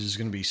 and it is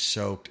going to be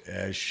soaked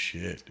as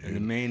shit. And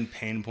the main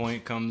pain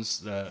point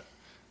comes that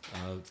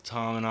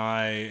Tom and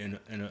I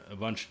and a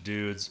bunch of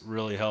dudes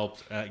really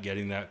helped at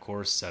getting that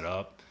course set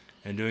up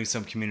and doing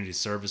some community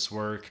service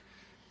work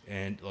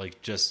and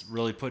like just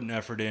really putting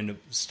effort in to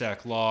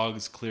stack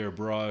logs, clear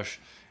brush,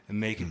 and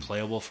make it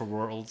playable for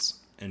Worlds.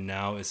 And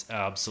now it's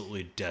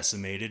absolutely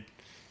decimated,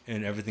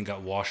 and everything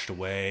got washed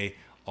away.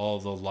 All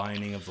the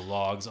lining of the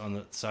logs on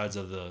the sides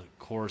of the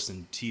course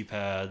and tee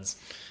pads.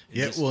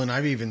 And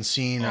I've even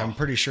seen, I'm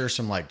pretty sure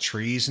some like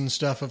trees and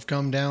stuff have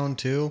come down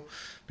too,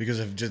 because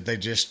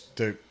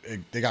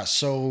they got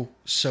so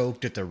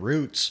soaked at the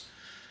roots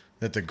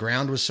that the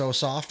ground was so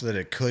soft that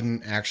it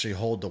couldn't actually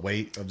hold the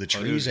weight of the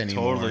trees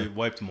anymore. Totally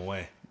wiped them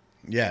away.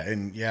 Yeah,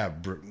 and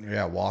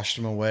washed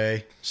them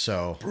away.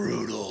 So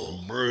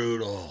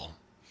brutal.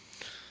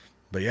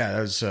 But yeah,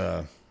 that was.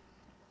 I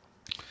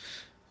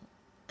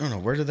don't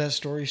know, where did that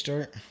story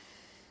start?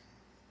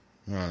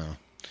 I don't know.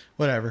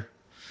 Whatever.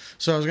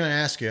 So I was going to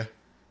ask you.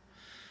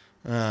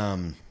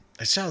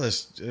 I saw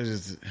this.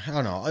 I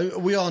don't know.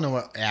 We all know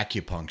what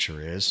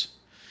acupuncture is.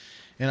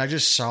 And I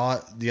just saw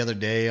it the other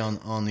day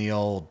on the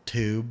old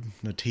tube,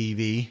 the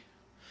TV.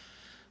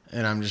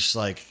 And I'm just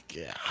like,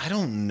 I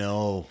don't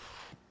know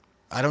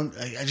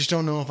I just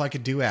don't know if I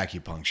could do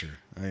acupuncture.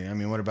 I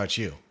mean, what about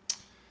you?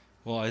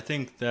 Well, I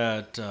think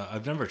that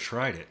I've never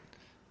tried it,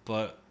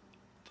 but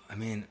I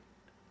mean,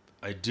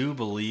 I do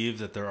believe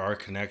that there are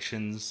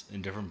connections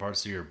in different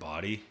parts of your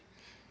body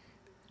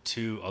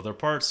to other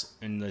parts,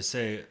 and they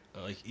say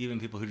like even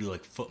people who do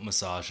like foot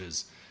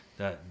massages,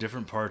 that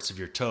different parts of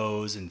your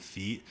toes and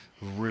feet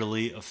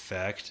really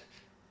affect,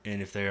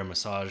 and if they are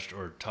massaged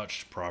or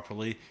touched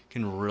properly,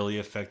 can really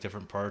affect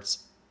different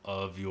parts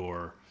of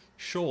your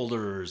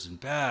shoulders and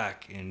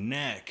back and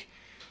neck.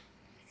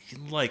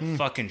 Like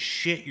fucking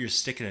shit, you're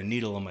sticking a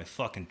needle in my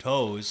fucking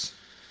toes.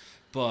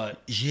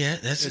 But yeah,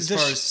 as far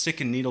as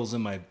sticking needles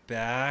in my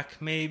back,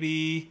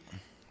 maybe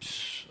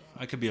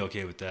I could be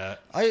okay with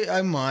that.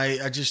 I might.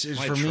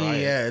 For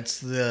me, yeah, it's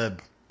the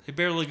they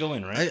barely go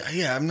in, right?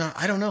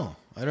 I don't know.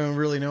 I don't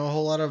really know a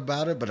whole lot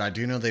about it, but I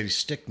do know they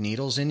stick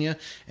needles in you,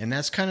 and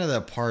that's kind of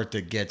the part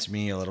that gets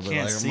me a little bit.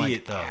 Can't like, see I'm like,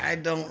 it though. I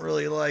don't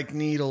really like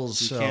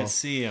needles. You can't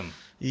see them.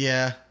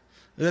 Yeah,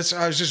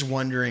 I was just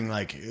wondering,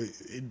 like,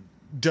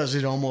 does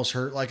it almost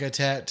hurt like a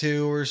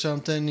tattoo or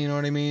something? You know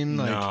what I mean?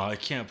 Like, no, it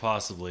can't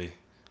possibly.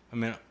 I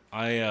mean,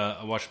 I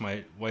watched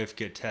my wife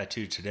get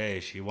tattooed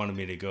today. She wanted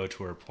me to go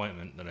to her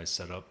appointment that I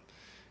set up,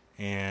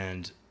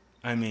 and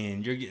I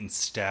mean, you're getting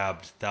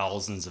stabbed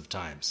thousands of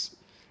times.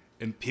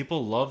 And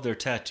people love their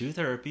tattoo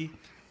therapy.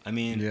 I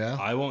mean, yeah.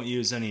 I won't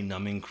use any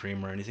numbing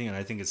cream or anything, and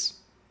I think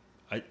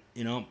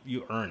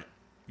you earn it.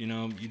 You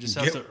know, you just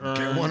have to earn.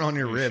 Get one on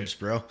your ribs,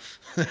 bro.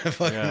 That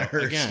fucking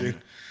hurts, again,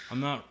 dude. I'm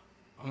not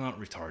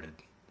retarded.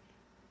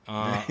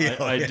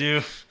 I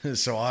do.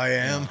 So I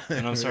am.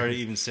 And I'm sorry to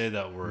even say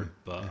that word,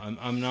 but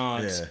I'm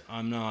not. Yeah.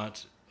 I'm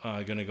not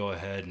gonna go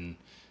ahead and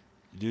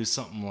do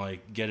something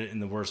like get it in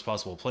the worst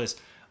possible place.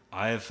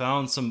 I have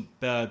found some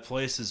bad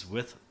places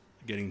with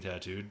getting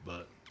tattooed,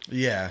 but.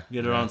 Yeah.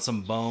 Get it on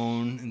some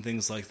bone and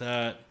things like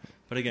that.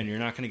 But again, you're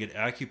not going to get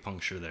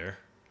acupuncture there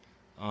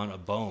on a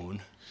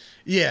bone.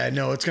 Yeah,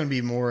 no, it's going to be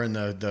more in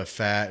the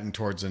fat and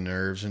towards the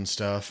nerves and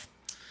stuff.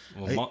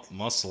 Well,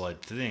 muscle, I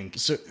think.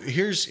 So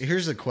here's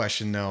the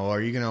question, though.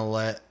 Are you going to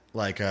let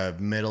like a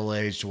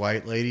middle-aged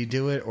white lady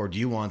do it, or do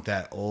you want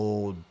that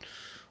old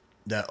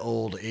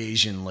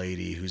Asian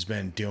lady who's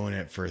been doing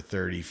it for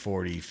 30,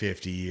 40,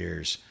 50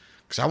 years?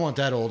 Because I want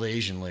that old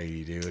Asian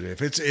lady, dude.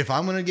 If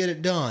I'm going to get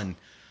it done...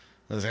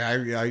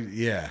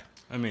 yeah.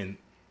 I mean,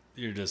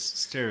 you're just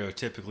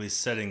stereotypically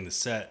setting the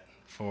set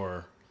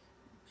for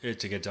it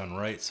to get done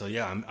right. So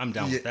yeah, I'm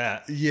down with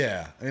that.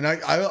 Yeah, and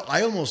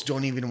I almost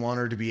don't even want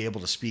her to be able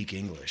to speak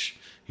English.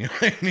 You know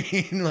what I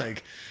mean?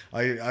 Like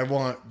I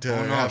want to.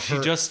 Oh no, she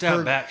just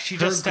stepped back. She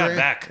just stepped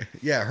back.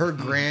 Yeah, her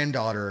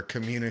granddaughter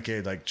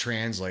communicated, like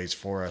translates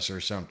for us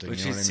or something. But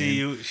you know what I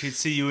mean? She'd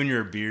see you in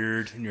your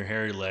beard and your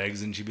hairy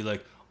legs, and she'd be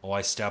like, "Oh,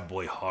 I stab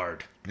boy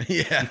hard."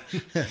 Yeah.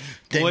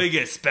 Boy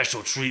gets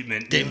special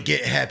treatment. Didn't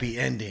get happy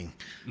ending.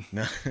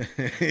 No.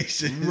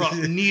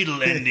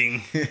 Needle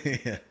ending.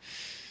 Yeah.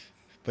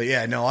 But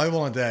yeah, no, I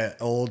want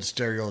that old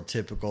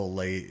stereotypical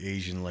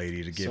Asian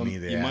lady to give me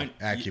the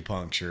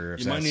acupuncture.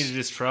 You might need to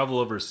just travel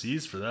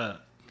overseas for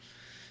that.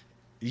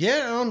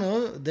 Yeah, I don't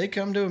know. They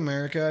come to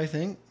America, I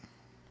think.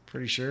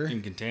 Pretty sure.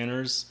 In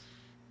containers.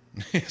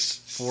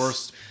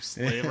 Forced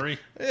slavery.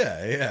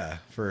 Yeah.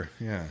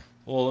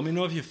 Well, let me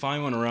know if you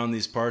find one around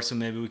these parts, and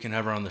maybe we can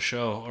have her on the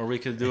show, or we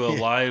could do a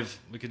live.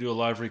 We could do a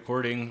live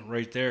recording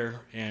right there,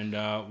 and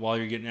while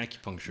you're getting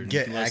acupuncture,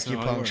 get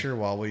acupuncture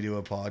while we do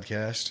a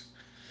podcast.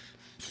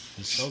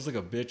 Sounds like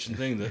a bitch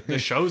thing. The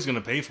show's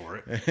gonna pay for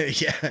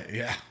it.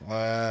 Yeah.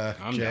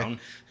 I'm down.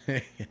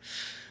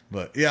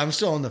 But yeah, I'm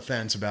still on the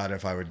fence about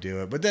if I would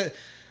do it. But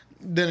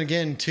then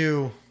again,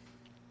 too,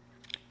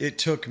 it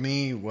took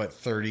me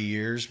 30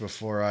 years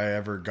before I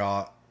ever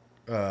got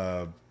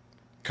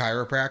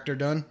chiropractor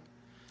done.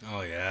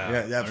 Oh yeah,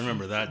 I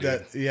remember that,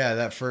 dude.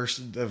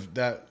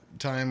 That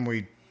time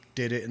we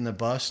did it in the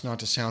bus. Not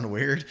to sound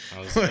weird, I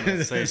was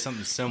gonna say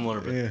something similar,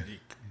 but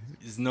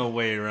there's no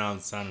way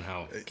around sounding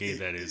how gay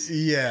that is.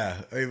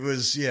 Yeah, it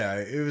was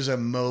a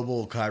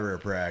mobile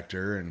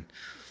chiropractor, and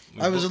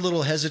I was a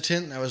little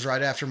hesitant. That was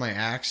right after my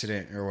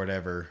accident or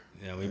whatever.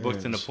 Yeah, we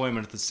booked an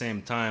appointment at the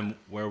same time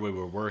where we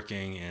were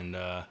working, and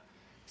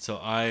so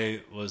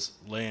I was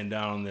laying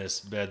down on this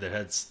bed that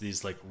had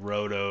these like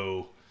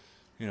roto,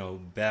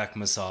 back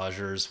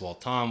massagers, while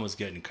Tom was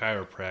getting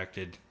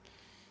chiropracted,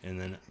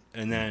 and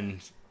then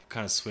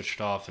kind of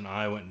switched off, and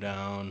I went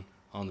down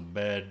on the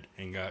bed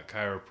and got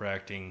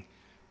chiropracting,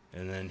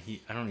 and then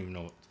I don't even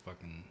know what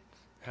fucking,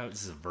 how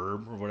is this a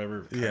verb or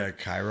whatever? Yeah,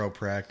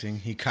 chiropracting.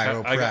 He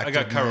chiropracted. I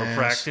got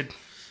chiropracted.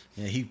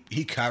 Yeah,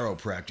 he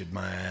chiropracted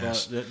my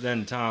ass. But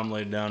then Tom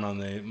laid down on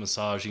the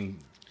massaging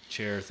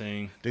chair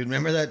thing. Dude,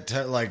 remember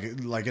that like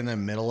in the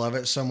middle of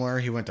it somewhere,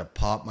 he went to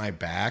pop my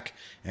back,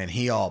 and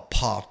he all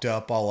popped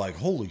up, all like,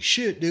 holy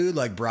shit, dude,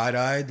 like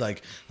bright-eyed.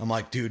 Like, I'm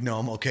like, dude, no,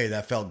 I'm okay.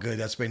 That felt good.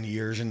 That's been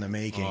years in the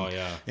making. Oh,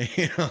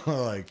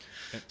 yeah.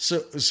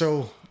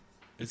 So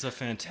it's a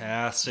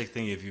fantastic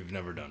thing if you've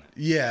never done it.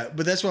 Yeah,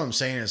 but that's what I'm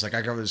saying is, like,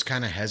 I was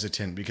kind of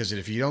hesitant because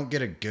if you don't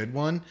get a good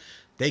one,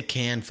 they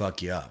can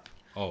fuck you up.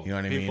 Oh, you know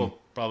what I mean?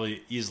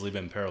 probably easily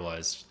been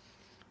paralyzed.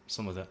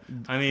 Something like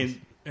that. I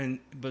mean,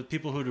 but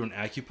people who do an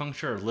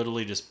acupuncture are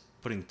literally just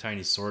putting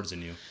tiny swords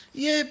in you.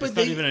 Yeah, but it's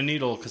not even a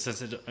needle, because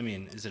is it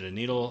a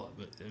needle?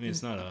 I mean,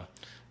 it's not a...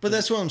 But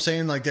that's what I'm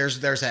saying. Like, there's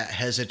that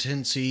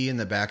hesitancy in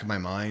the back of my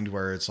mind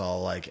where it's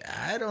all like,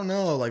 I don't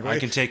know. Like, I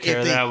can take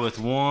care of that with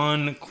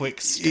one quick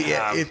stab.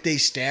 Yeah, if they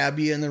stab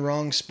you in the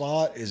wrong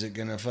spot, is it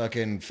gonna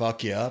fucking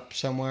fuck you up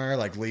somewhere?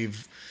 Like,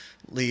 leave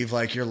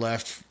like your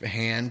left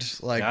hand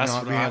like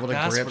not being able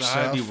to grip stuff. That's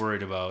what I'd be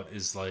worried about.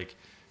 Is like,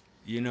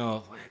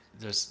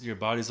 your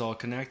body's all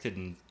connected,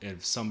 and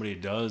if somebody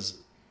does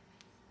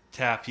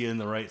tap you in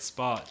the right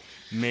spot,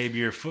 maybe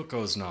your foot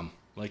goes numb.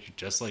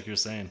 Just like you're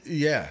saying.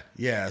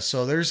 Yeah.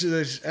 So there's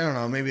I don't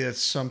know, maybe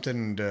that's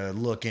something to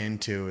look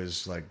into,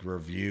 is like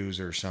reviews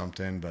or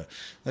something. But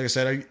like I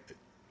said, I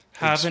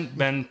haven't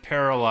been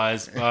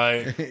paralyzed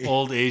by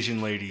old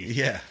Asian lady.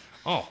 Yeah.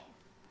 Oh,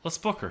 let's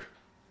book her.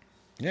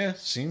 Yeah,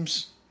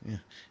 seems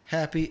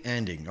happy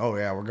ending. Oh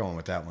yeah, we're going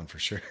with that one for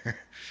sure.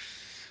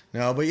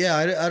 No, but yeah,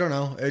 I don't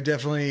know. It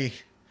definitely,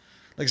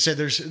 like I said,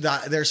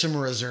 there's some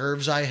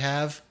reserves I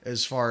have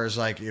as far as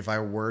like if I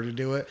were to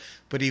do it.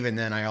 But even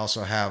then, I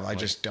also have, I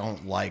just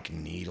don't like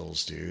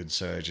needles, dude.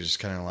 So it's just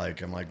kind of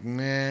like, I'm like,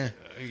 meh.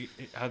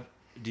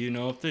 Do you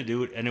know if they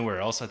do it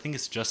anywhere else? I think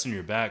it's just in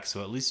your back,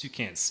 so at least you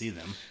can't see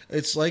them.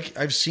 It's like,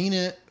 I've seen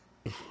it.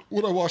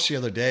 What I watched the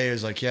other day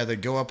is like, they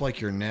go up like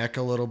your neck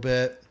a little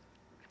bit.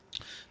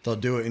 They'll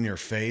do it in your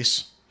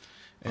face.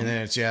 And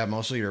then it's,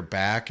 mostly your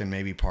back and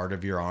maybe part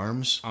of your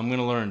arms. I'm going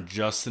to learn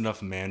just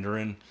enough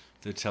Mandarin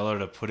to tell her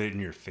to put it in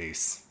your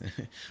face.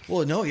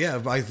 Well, no,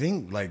 I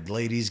think like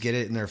ladies get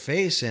it in their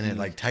face and it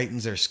like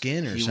tightens their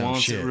skin or some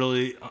shit.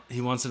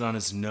 He wants it on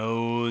his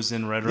nose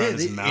and right around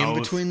his mouth.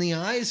 In between the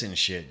eyes and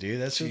shit,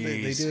 dude. That's what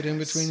they do it in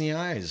between the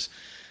eyes.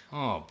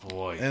 Oh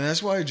boy! And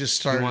that's why I just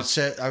started.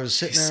 I was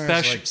sitting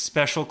there.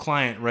 Special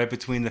client right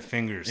between the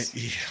fingers.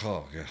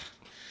 Oh god!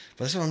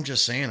 But that's what I'm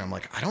just saying. I'm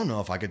like, I don't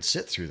know if I could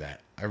sit through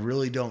that. I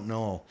really don't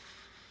know.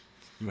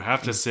 You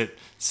have to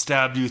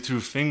stab you through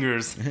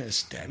fingers.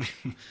 Stab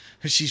you.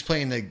 She's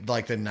playing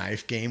the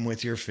knife game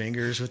with your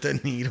fingers with the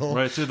needle.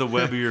 Right through the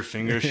web of your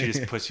fingers. She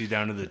just puts you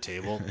down to the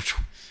table.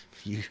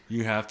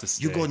 You have to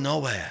stay. You go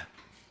nowhere.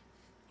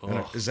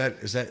 Oh. Is that?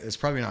 It's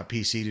probably not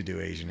PC to do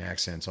Asian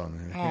accents on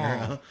here.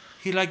 Oh.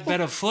 He like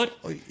better foot?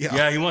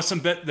 Yeah, he wants the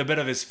bed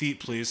of his feet,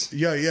 please.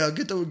 Yeah,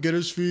 get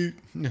his feet.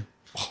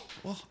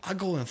 Well, I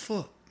go in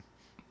foot.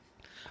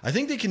 I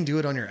think they can do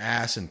it on your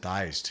ass and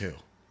thighs too.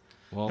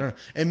 Well,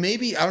 and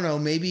maybe I don't know.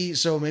 Maybe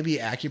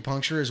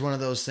acupuncture is one of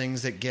those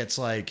things that gets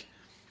like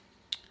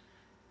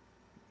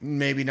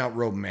maybe not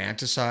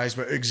romanticized,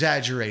 but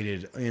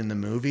exaggerated in the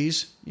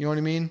movies. You know what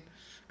I mean?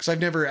 Because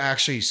I've never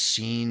actually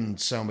seen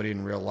somebody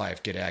in real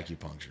life get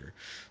acupuncture.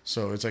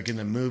 So it's like in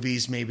the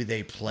movies, maybe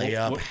they play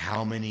up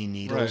how many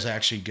needles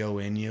actually go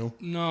in you.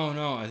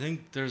 No. I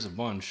think there's a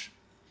bunch.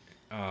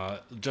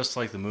 Just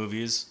like the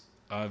movies,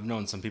 I've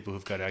known some people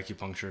who've got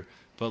acupuncture,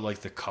 but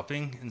like the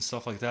cupping and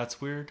stuff like that's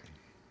weird.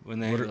 When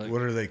they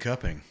what are they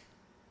cupping?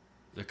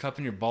 They're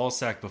cupping your ball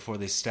sack before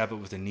they stab it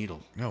with a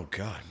needle. Oh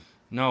God!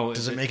 No,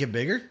 does it make it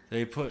bigger?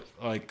 They put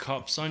like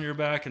cups on your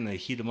back and they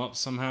heat them up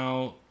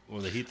somehow,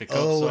 or they heat the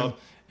cups up,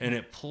 and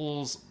it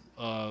pulls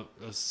a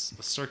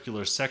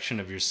circular section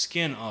of your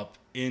skin up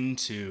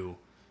into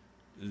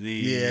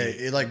the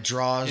it like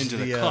draws into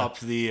the cup,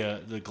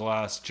 the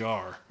glass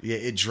jar. Yeah,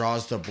 it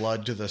draws the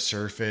blood to the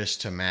surface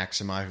to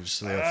maximize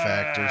the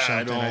effect or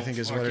something. I think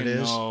is what it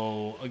is.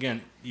 No,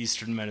 again,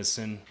 Eastern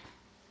medicine.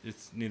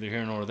 It's neither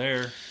here nor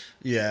there.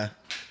 Yeah.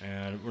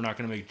 And we're not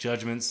going to make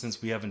judgments since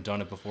we haven't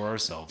done it before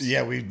ourselves.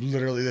 Yeah,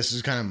 this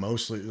is kind of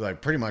mostly like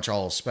pretty much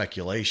all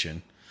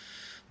speculation.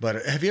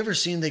 But have you ever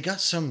seen, they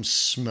got some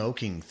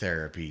smoking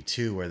therapy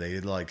too, where they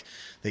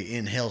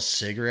inhale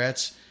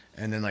cigarettes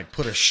and then like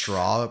put a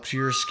straw up to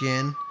your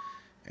skin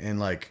and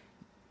like,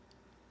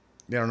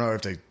 I don't know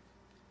if they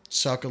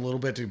suck a little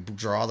bit to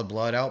draw the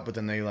blood out, but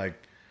then they like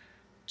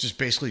just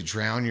basically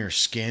drown your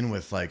skin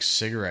with like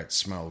cigarette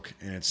smoke,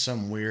 and it's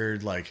some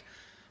weird like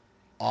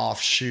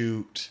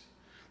offshoot.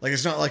 Like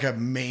it's not like a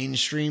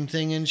mainstream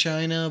thing in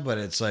China, but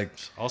it's like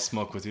I'll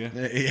smoke with you.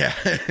 Yeah.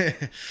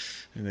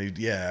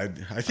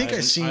 I think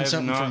I've seen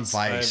something from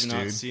Vice, dude. I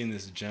have not seen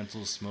this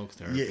gentle smoke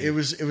therapy. Yeah, it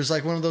was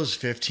like one of those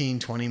 15,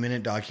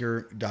 20-minute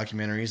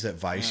documentaries that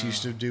Vice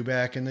used to do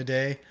back in the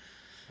day.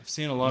 I've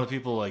seen a lot of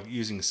people like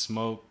using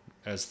smoke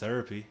as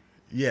therapy.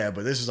 Yeah,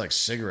 but this is like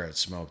cigarette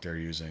smoke they're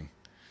using.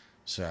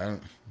 So I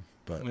don't.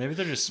 But maybe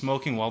they're just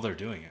smoking while they're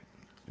doing it.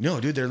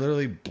 No, dude, they're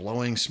literally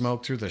blowing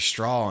smoke through the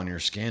straw on your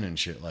skin and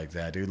shit like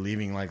that, dude,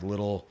 leaving like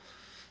little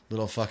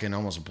fucking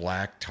almost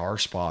black tar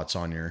spots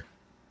on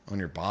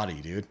your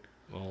body, dude.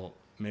 Well,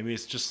 maybe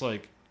it's just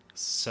like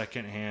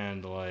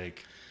secondhand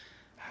like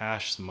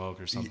hash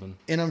smoke or something.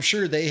 And I'm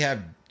sure they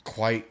have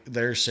quite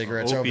their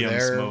cigarettes over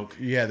there. Smoke.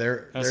 Yeah,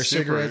 their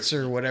cigarettes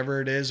or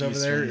whatever it is over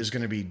there is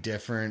going to be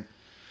different.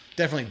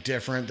 Definitely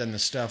different than the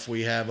stuff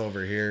we have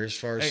over here as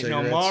far as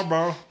cigarettes. No more,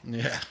 bro.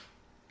 Yeah.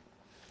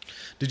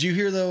 Did you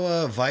hear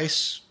though?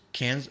 Vice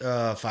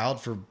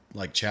filed for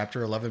like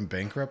Chapter 11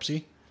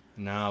 bankruptcy.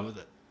 Nah,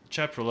 but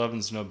Chapter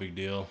 11's no big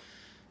deal.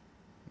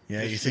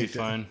 Yeah, you Be think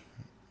fine?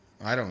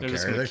 I don't They're care.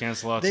 just gonna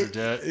cancel out their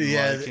debt. And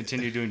yeah,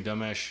 continue doing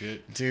dumbass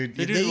shit, dude.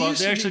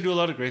 They actually do a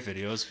lot of great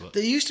videos, but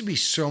they used to be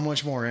so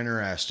much more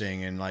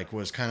interesting and like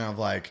was kind of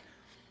like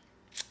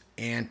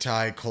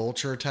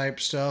anti-culture type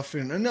stuff,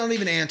 and not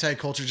even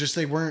anti-culture. Just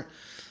they were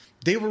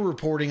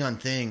reporting on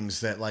things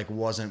that like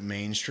wasn't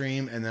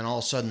mainstream, and then all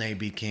of a sudden they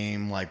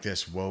became like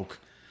this woke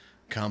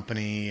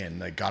company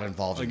and they got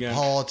involved in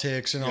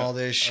politics and all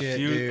this shit,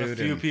 dude. A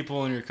few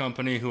people in your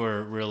company who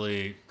are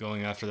really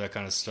going after that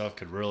kind of stuff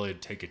could really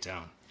take it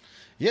down.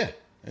 Yeah,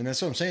 and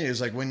that's what I'm saying.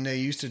 Is like when they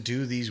used to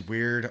do these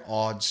weird,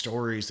 odd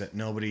stories that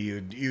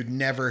you'd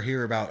never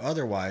hear about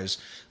otherwise.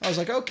 I was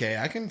like, okay,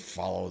 I can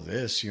follow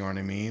this. You know what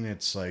I mean?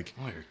 It's like,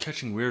 oh, you're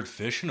catching weird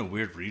fish in a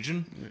weird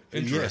region.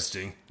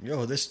 Interesting. Yeah.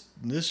 Yo,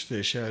 this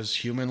fish has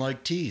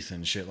human-like teeth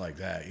and shit like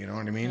that. You know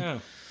what I mean? Yeah.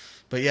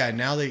 But yeah,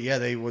 now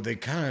they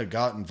kind of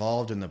got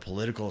involved in the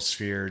political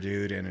sphere,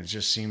 dude, and it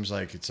just seems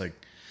like it's like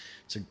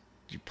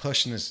you're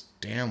pushing this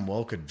damn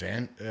woke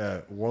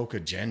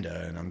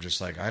agenda, and I'm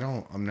just like,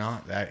 I'm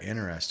not that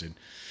interested.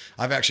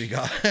 I've actually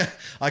got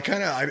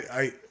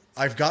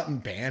I've gotten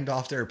banned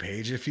off their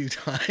page a few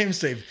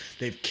times.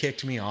 They've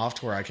kicked me off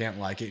to where I can't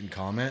like it and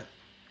comment,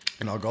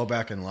 and I'll go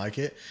back and like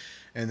it,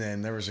 and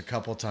then there was a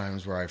couple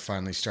times where I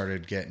finally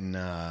started getting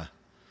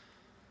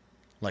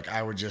like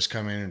I would just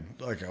come in and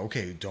like,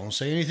 okay, don't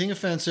say anything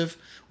offensive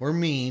or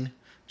mean,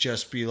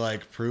 just be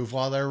like, prove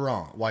why they're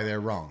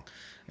wrong.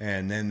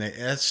 And then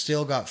that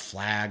still got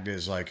flagged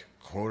as like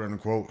quote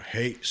unquote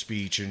hate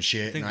speech and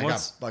shit. And I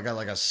got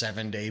like a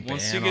 7-day ban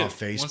off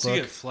Facebook. Once you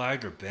get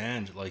flagged or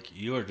banned, like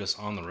you are just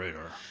on the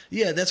radar.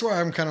 Yeah, that's where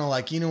I'm kind of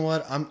like, you know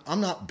what?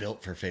 I'm not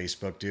built for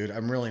Facebook, dude.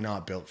 I'm really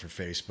not built for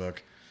Facebook.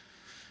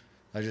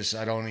 I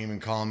don't even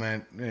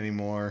comment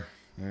anymore.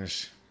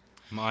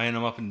 I'm eyeing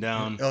him up and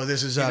down. Oh,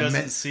 this is he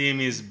doesn't seem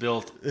he's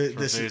built for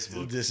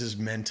Facebook. This is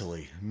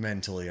mentally,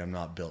 I'm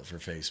not built for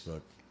Facebook.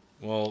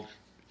 Well,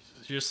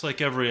 just like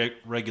every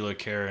regular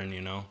Karen,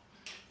 you know,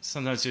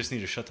 sometimes you just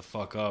need to shut the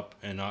fuck up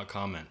and not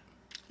comment.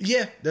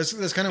 Yeah, that's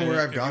kind of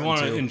where I've gotten to. If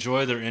you want to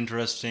enjoy their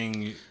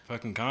interesting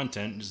fucking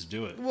content, just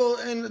do it. Well,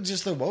 and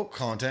just the woke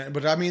content,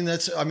 but I mean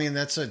that's a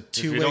two-way street. If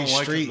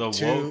you don't like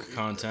the woke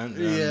content,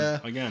 then yeah.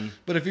 Again.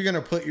 But if you're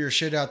gonna put your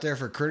shit out there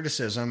for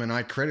criticism, and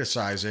I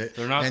criticize it,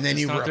 and then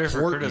you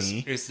report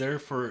me, it's there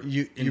for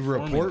you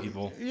report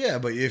people. Yeah,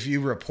 but if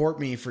you report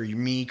me for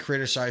me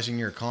criticizing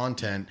your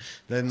content,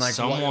 then like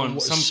some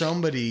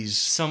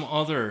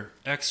other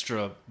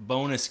extra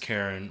bonus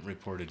Karen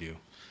reported you.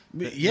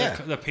 Yeah,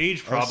 the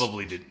page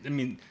probably did. I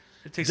mean,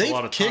 it takes a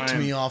lot of time. They've kicked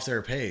me off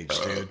their page,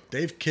 dude.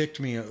 They've kicked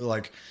me.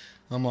 Like,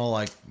 I'm all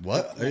like,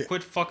 what? Well,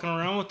 quit fucking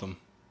around with them.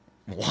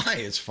 Why?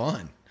 It's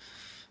fun.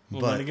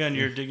 Well, then again,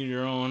 you're digging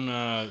your own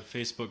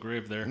Facebook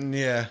grave there.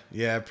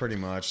 Yeah, pretty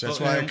much. That's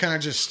why I kind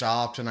of just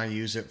stopped, and I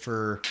use it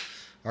for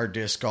our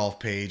disc golf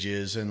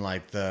pages and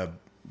like the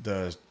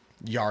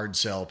yard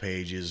sale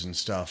pages and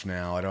stuff.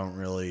 Now I don't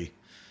really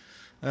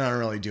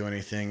do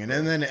anything, and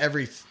then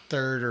every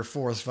third or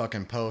fourth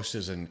fucking post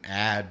is an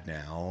ad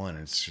now, and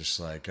it's just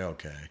like,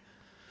 okay.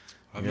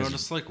 I've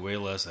noticed like way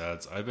less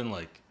ads. I've been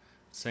like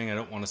saying I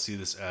don't want to see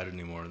this ad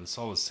anymore, and it's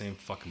all the same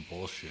fucking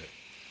bullshit.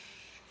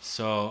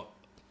 So,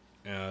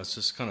 yeah, it's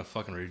just kind of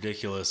fucking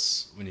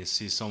ridiculous when you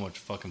see so much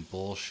fucking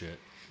bullshit.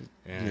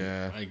 And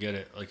yeah. I get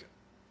it. Like,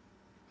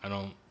 I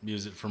don't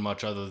use it for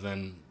much other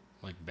than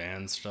like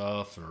band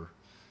stuff or.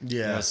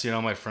 Yeah, seeing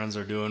how my friends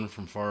are doing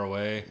from far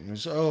away.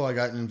 So, I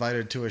got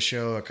invited to a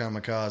show at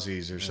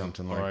Kamikazes or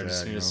something like that. Or I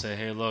just need to say,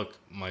 hey, look,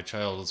 my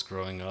child is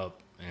growing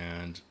up,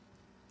 and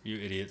you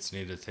idiots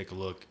need to take a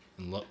look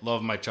and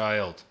love my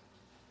child.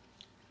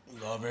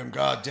 Love him,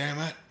 God damn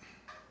it.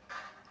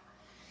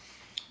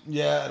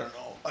 Yeah, I don't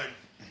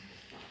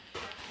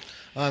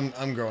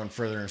know. I'm growing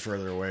further and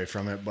further away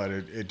from it, but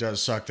it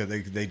does suck that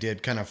they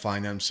did kind of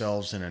find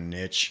themselves in a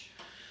niche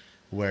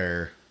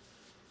where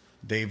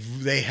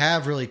they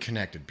have really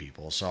connected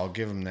people, so I'll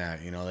give them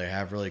that. You know, they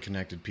have really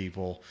connected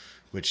people,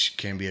 which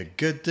can be a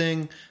good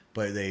thing,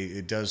 but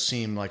it does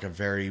seem like a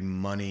very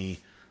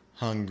money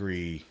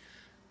hungry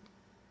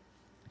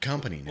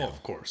company now. Well,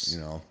 of course,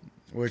 you know,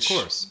 of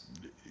course,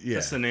 yeah,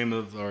 that's the name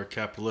of our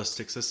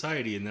capitalistic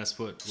society, and that's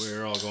what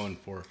we're all going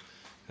for.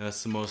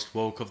 That's the most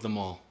woke of them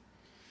all.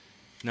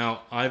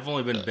 Now, I've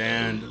only been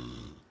banned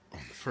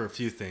for a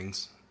few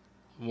things.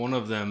 One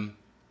of them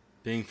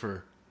being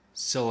for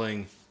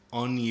selling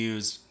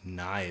unused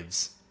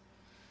knives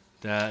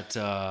that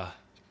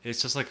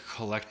it's just like a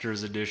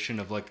collector's edition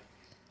of like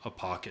a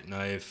pocket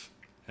knife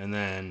and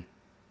then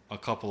a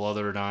couple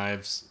other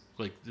knives.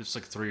 Like there's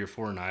like 3 or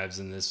 4 knives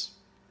in this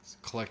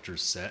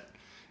collector's set.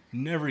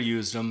 Never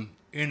used them.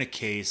 In a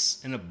case,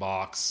 in a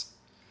box.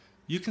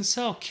 You can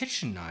sell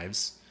kitchen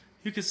knives.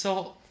 You can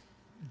sell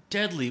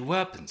deadly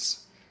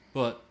weapons,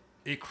 but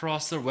it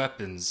crossed their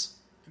weapons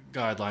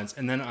guidelines,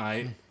 and then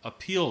I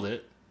appealed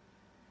it.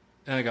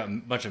 And I got a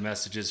bunch of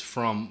messages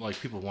from like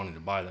people wanting to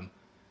buy them,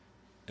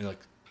 and like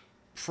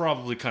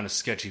probably kind of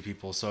sketchy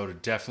people, so to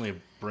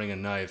definitely bring a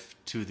knife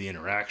to the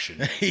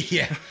interaction.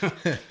 Yeah.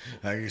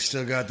 I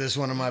still got this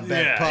one in my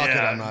back pocket.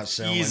 I'm not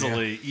selling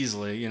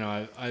Easily. You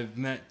know, I've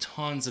met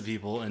tons of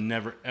people and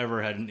never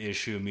ever had an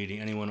issue meeting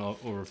anyone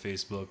over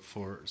Facebook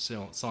for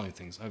selling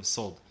things. I've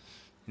sold,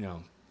 you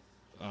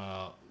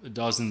know,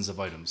 dozens of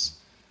items.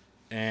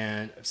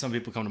 And some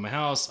people come to my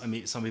house. I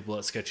meet some people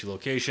at sketchy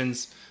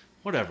locations,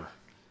 whatever.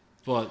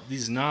 But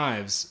these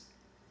knives,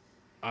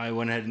 I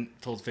went ahead and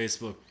told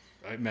Facebook,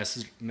 I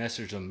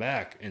messaged them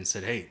back and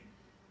said, hey,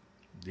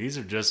 these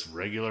are just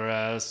regular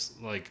ass,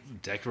 like,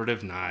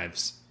 decorative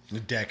knives.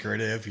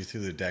 Decorative? You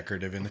threw the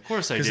decorative in there? Of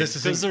course I did.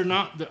 Because they're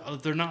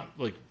not,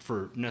 like,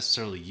 for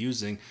necessarily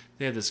using.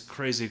 They have this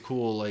crazy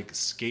cool, like,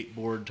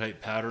 skateboard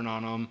type pattern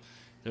on them.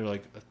 They're,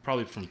 like,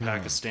 probably from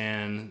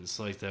Pakistan. It's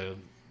like the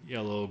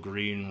yellow,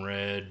 green,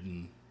 red.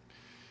 And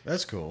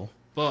that's cool.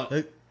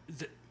 But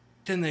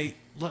then they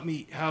let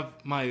me have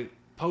my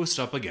post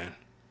up again.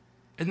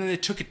 And then they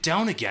took it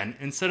down again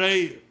and said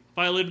I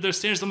violated their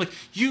standards. I'm like,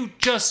 you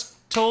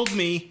just told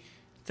me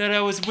that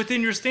I was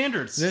within your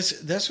standards.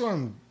 That's what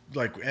I'm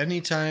like.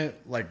 Anytime,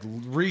 like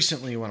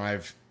recently, when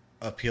I've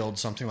appealed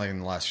something, like in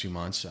the last few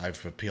months,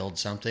 I've appealed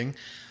something.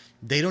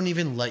 They don't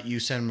even let you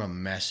send them a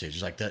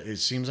message. Like that, it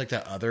seems like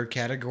that other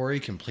category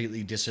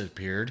completely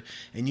disappeared,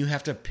 and you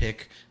have to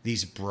pick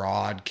these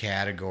broad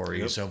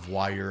categories of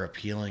why you're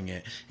appealing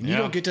it, and you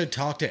don't get to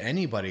talk to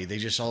anybody. They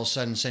just all of a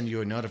sudden send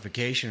you a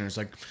notification, and it's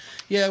like,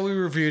 yeah, we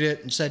reviewed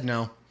it and said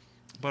no.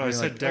 But I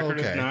said like,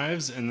 decorative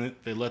knives, and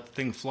they let the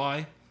thing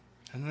fly,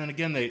 and then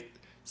again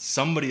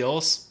somebody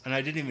else, and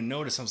I didn't even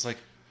notice. I was like,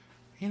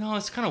 you know,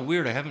 it's kind of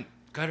weird. I haven't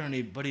got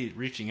anybody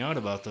reaching out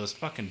about those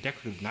fucking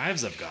decorative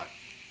knives I've got.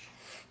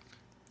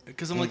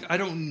 Because I'm like, I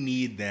don't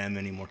need them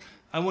anymore.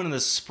 I went on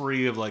this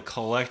spree of like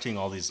collecting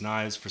all these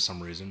knives for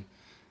some reason.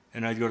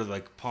 And I'd go to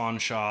like pawn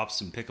shops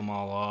and pick them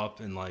all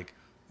up and like,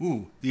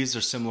 ooh, these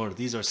are similar,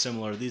 these are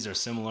similar, these are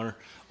similar.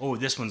 Oh,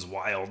 this one's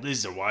wild,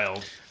 these are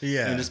wild.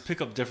 Yeah. And just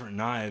pick up different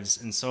knives.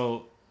 And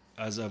so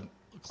as I'm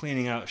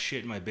cleaning out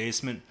shit in my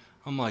basement,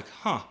 I'm like,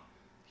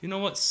 you know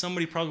what?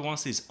 Somebody probably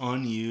wants these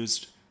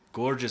unused,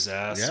 gorgeous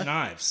ass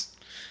knives.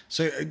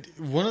 So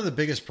one of the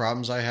biggest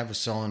problems I have with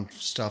selling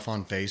stuff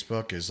on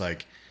Facebook is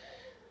like,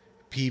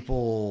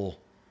 people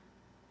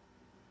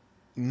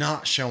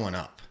not showing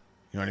up.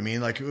 You know what I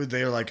mean? Like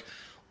they're like,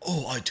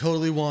 oh, I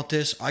totally want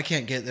this. I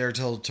can't get there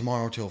till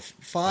tomorrow till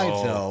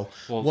 5 though.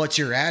 Well, what's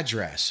your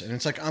address? And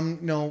it's like,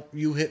 no,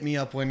 you hit me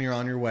up when you're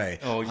on your way.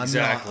 Oh,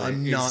 exactly.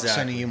 I'm not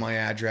sending you my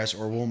address,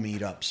 or we'll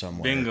meet up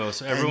somewhere. Bingo.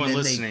 So everyone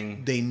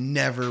listening, they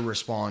never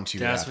respond to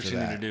you. That's what you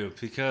need to do,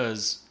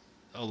 because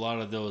a lot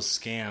of those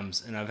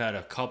scams, and I've had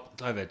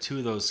 2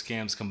 of those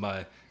scams come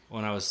by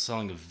when I was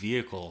selling a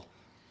vehicle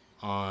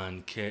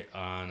on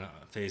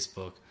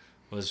Facebook,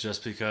 was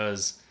just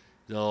because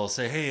they'll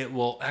say, hey,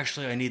 well,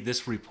 actually, I need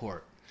this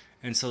report.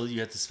 And so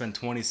you have to spend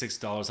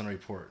 $26 on a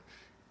report.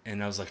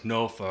 And I was like,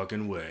 no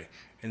fucking way.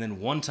 And then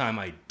one time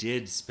I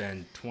did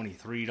spend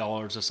 $23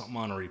 or something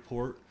on a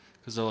report,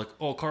 because they're like,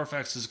 oh,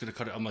 Carfax is going to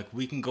cut it. I'm like,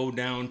 we can go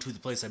down to the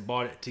place I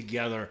bought it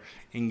together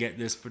and get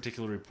this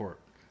particular report.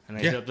 And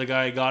I hit up the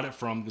guy I got it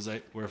from,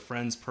 because we're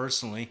friends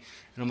personally.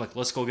 And I'm like,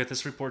 let's go get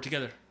this report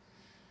together.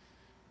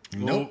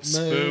 Nope.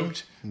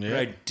 Spooked. Yep. But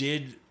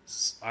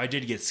I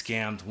did get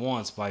scammed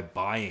once by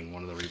buying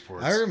one of the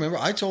reports. I remember.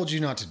 I told you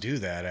not to do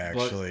that,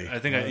 actually. But I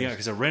think,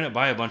 because I ran it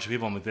by a bunch of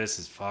people. I'm like, this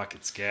is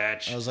fucking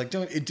sketch. I was like,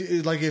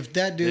 like if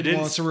that dude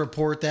wants to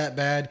report that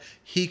bad,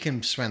 he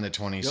can spend the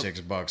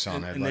 $26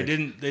 on it. And like,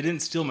 they didn't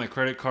steal my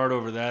credit card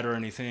over that or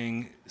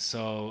anything.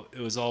 So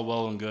it was all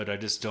well and good. I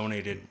just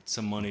donated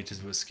some money to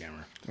a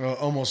scammer. Well,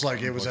 almost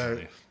like it was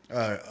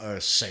a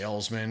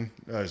salesman,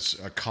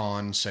 a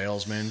con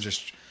salesman,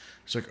 just.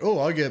 It's like, oh,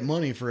 I get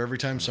money for every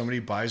time somebody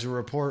buys a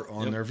report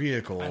on their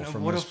vehicle from this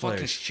place. What a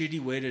fucking shitty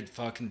way to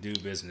fucking do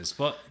business.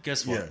 But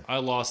guess what? Yeah. I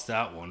lost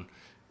that one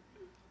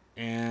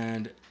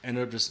and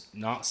ended up just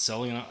not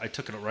selling it. I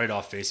took it right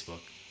off Facebook.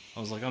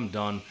 I was like, I'm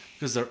done.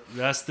 Because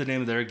that's the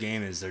name of their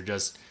game, is they're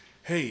just,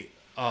 hey,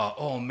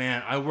 oh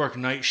man, I work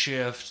night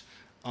shift.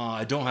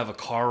 I don't have a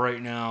car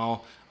right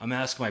now. I'm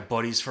asking my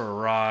buddies for a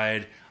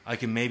ride. I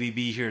can maybe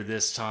be here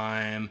this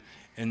time.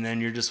 And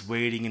then you're just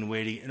waiting and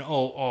waiting, and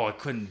I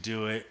couldn't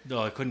do it. No,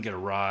 I couldn't get a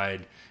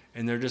ride,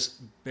 and they're just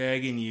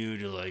begging you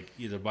to like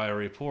either buy a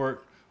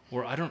report,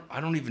 or I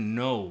don't even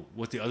know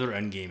what the other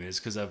end game is,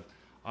 because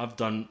I've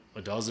done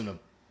a dozen of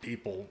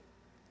people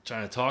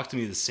trying to talk to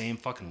me the same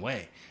fucking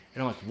way,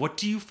 and I'm like, what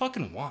do you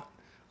fucking want?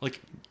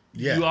 Like,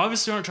 you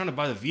obviously aren't trying to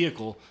buy the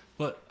vehicle,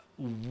 but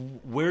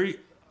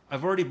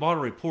I've already bought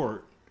a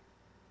report,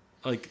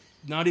 like.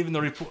 Not even the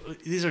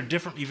report. These are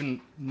different,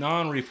 even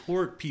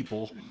non-report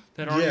people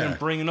that aren't even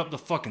bringing up the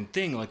fucking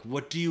thing. Like,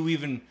 what do you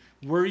even?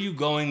 Where are you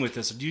going with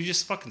this? Do you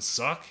just fucking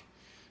suck?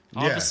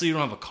 Obviously, you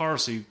don't have a car,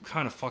 so you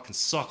kind of fucking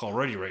suck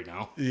already right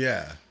now.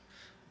 Yeah.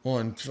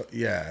 Well,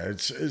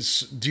 it's.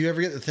 Do you ever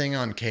get the thing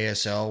on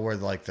KSL where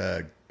like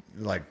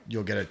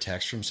you'll get a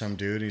text from some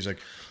dude? He's like,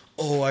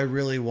 oh, I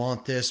really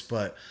want this,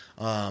 but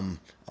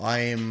I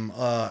am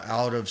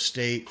out of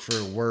state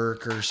for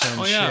work or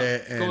some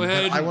shit. And, go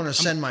ahead. I want to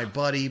send my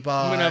buddy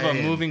by. I'm going to have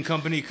a moving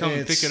company come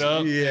and pick it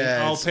up. Yeah,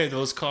 and I'll pay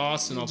those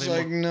costs. And I'll it's pay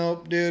like,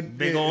 nope, dude.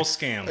 Big old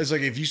scam. It's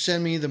like, if you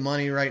send me the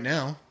money right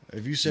now,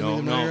 if you send me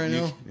the money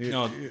right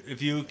now.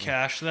 If you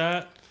cash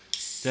that,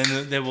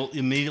 then they will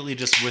immediately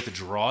just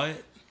withdraw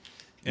it.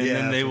 And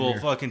then they will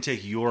fucking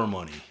take your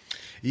money.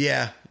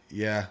 Yeah.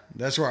 Yeah.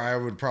 That's where I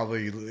would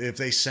probably, if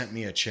they sent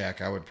me a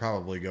check, I would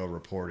probably go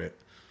report it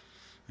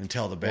and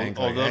tell the bank.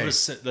 They'll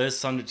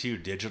just send it to you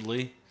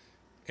digitally.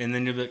 And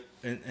then you'll be,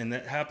 and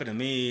that happened to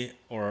me,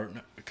 or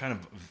kind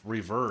of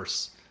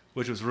reverse,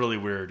 which was really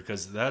weird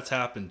because that's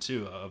happened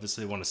too.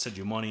 Obviously, they want to send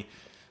you money.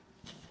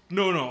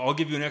 No, I'll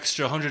give you an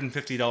extra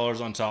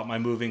 $150 on top. My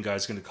moving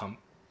guy's going to come.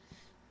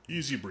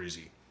 Easy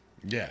breezy.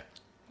 Yeah.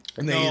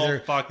 And they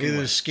either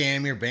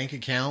scam your bank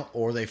account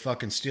or they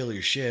fucking steal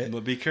your shit.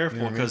 But be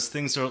careful because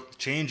things are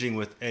changing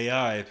with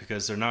AI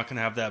because they're not going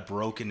to have that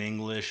broken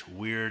English,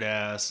 weird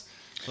ass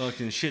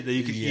fucking shit that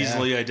you can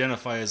easily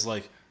identify as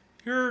like,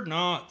 you're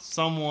not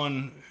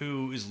someone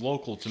who is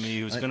local to me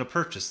who's going to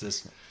purchase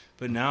this.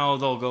 But now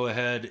they'll go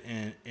ahead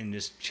and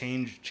just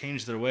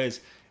change their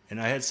ways.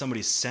 And I had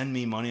somebody send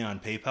me money on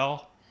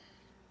PayPal.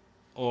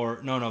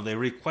 Or, no, they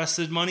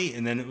requested money,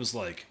 and then it was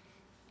like,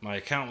 my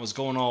account was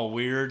going all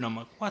weird, and I'm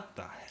like, what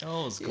the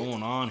hell is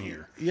going on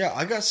here? Yeah,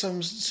 I got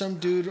some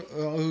dude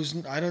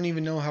who's, I don't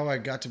even know how I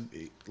got to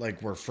be, like,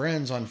 we're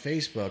friends on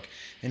Facebook,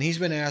 and he's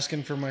been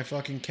asking for my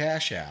fucking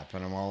Cash App,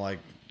 and I'm all like,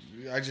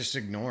 I just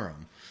ignore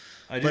him.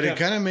 But it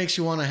kind of makes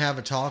you want to have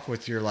a talk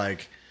with your,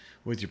 like,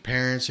 with your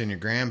parents and your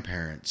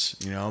grandparents,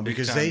 you know,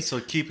 because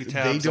keep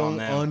tabs they don't on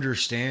them.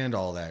 Understand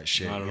all that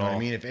shit. Not at you know all. what I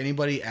mean? If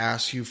anybody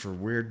asks you for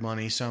weird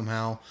money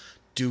somehow,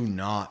 do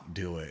not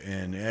do it.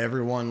 And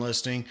everyone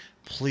listening,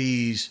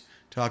 please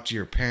talk to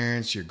your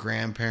parents, your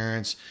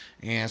grandparents,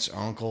 aunts,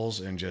 uncles,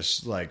 and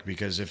just like,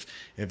 because if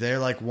they're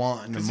like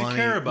wanting the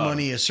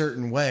money a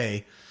certain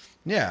way,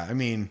 yeah, I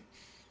mean,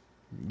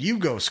 you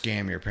go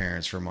scam your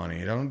parents for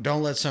money.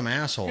 Don't let some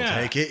asshole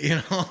take it, you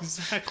know?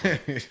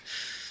 Exactly.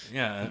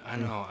 Yeah, I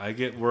know. I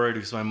get worried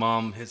because my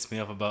mom hits me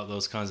up about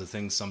those kinds of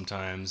things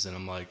sometimes, and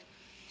I'm like,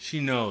 she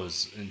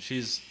knows, and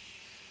she's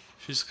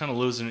kind of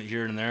losing it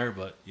here and there,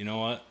 but you know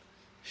what?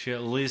 She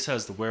at least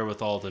has the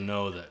wherewithal to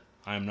know that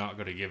I'm not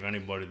going to give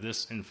anybody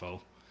this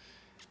info.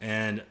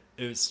 And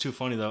it's too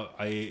funny, though.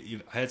 I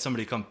had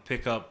somebody come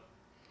pick up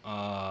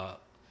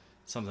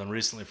something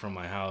recently from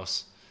my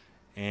house,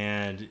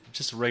 and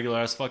just a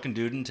regular-ass fucking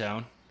dude in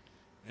town,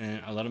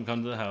 and I let him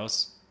come to the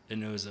house.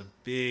 And it was a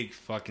big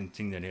fucking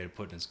thing that he had to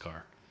put in his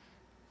car.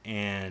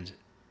 And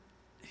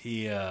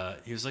he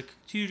was like,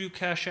 do you do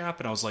Cash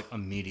App? And I was like,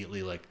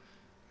 immediately like,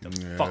 the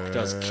fuck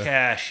does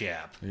Cash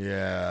App?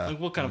 Yeah. Like,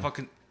 what kind of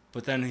fucking...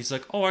 But then he's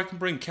like, oh, I can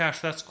bring cash.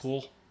 That's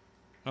cool.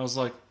 And I was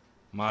like,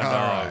 my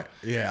dog. Right.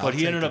 Yeah, but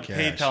he ended up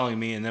PayPaling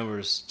me, and there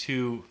was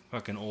two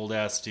fucking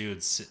old-ass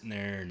dudes sitting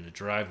there in the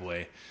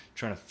driveway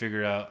trying to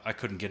figure out... I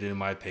couldn't get into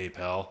my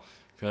PayPal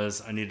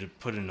because I needed to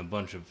put in a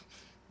bunch of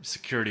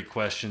security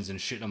questions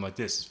and shit. And I'm like,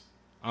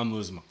 I'm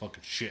losing my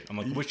fucking shit. I'm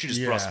like, wish you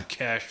just brought some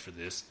cash for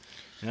this.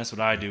 And that's what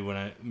I do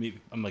when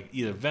I'm like,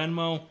 either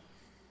Venmo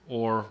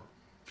or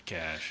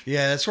cash.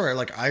 Yeah, that's where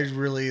like I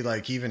really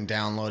like even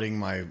downloading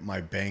my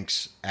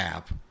bank's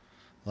app.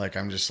 Like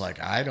I'm just like,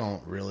 I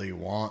don't really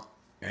want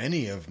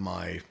any of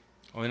my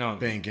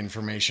bank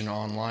information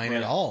online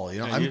at all. You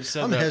know,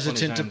 I'm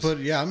hesitant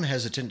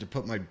to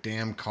put my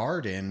damn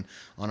card in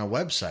on a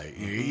website.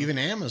 Even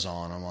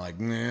Amazon. I'm like,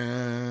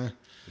 nah.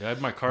 Yeah, I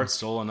had my card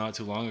stolen not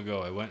too long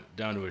ago. I went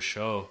down to a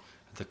show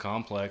at the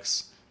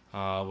complex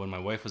when my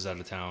wife was out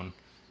of town,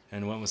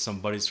 and went with some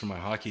buddies from my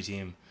hockey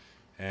team.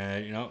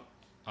 And you know,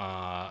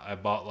 I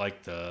bought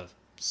like the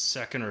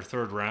second or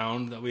third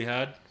round that we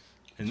had,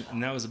 and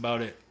that was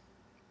about it.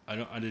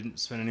 I didn't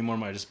spend any more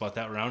money. I just bought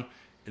that round,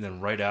 and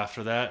then right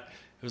after that,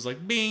 it was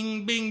like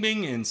bing, bing,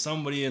 bing, and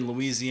somebody in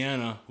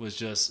Louisiana was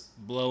just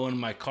blowing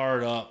my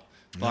card up,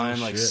 buying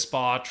like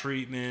spa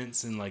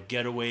treatments and like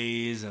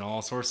getaways and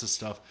all sorts of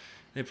stuff.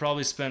 They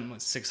probably spent like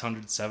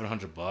 $600,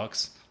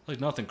 $700, like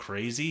nothing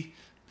crazy.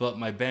 But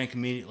my bank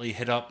immediately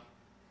hit up,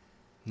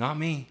 not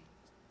me,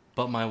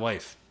 but my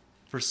wife.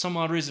 For some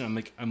odd reason, I'm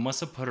like, I must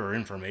have put her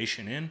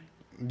information in.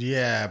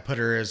 Yeah, put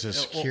her as a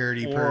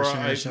security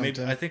person or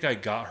something. I think I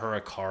got her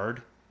a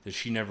card that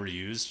she never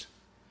used,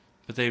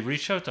 but they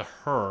reached out to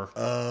her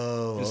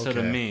instead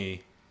of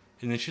me.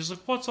 And then she's like,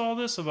 "What's all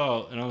this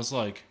about?" And I was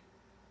like,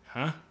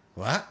 "Huh?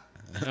 What?"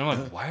 And I'm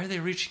like, "Why are they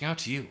reaching out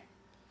to you?"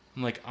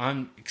 I'm like,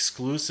 I'm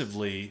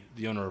exclusively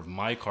the owner of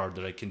my card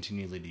that I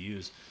continually to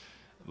use.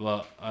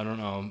 Well, I don't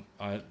know.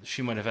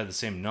 She might have had the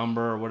same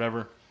number or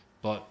whatever,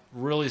 but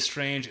really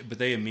strange. But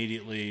they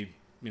immediately,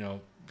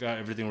 got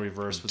everything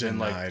reversed within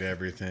denied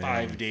everything.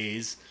 5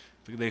 days.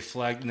 They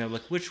flagged and they're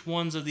like, which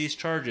ones of these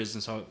charges?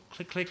 And so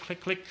I click.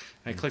 And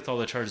I clicked all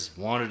the charges.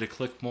 Wanted to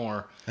click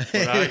more, but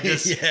I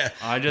just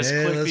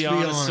clicked the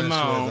honest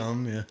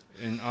amount.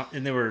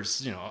 And they were,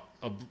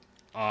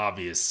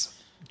 obvious.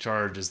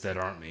 charges that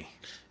aren't me.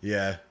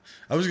 Yeah.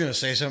 I was going to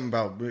say something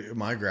about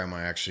my grandma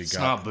actually It's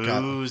not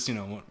booze, you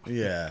know what?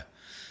 Yeah.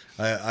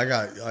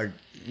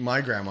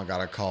 My grandma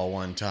got a call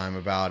one time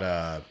about,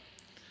 I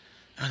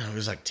don't know, it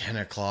was like 10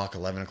 o'clock,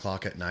 11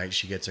 o'clock at night.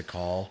 She gets a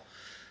call,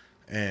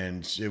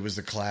 and it was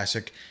the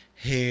classic,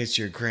 hey, it's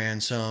your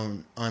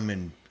grandson. I'm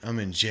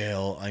in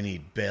jail. I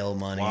need bail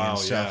money and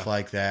stuff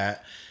like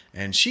that.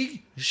 And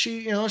she,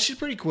 you know, she's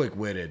pretty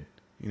quick-witted.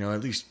 You know,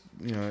 at least,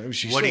 you know,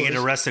 she. What do you get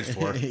arrested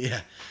for?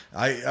 Yeah,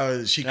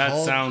 she. That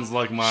called, sounds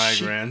like my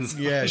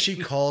grandson. Yeah, she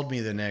called me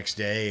the next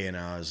day, and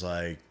I was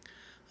like,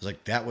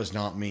 that was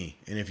not me.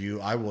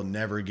 And I will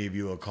never give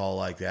you a call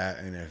like that.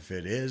 And if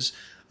it is,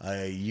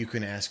 you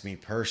can ask me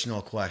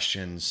personal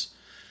questions.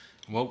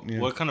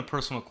 What kind of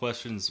personal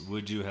questions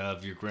would you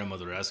have your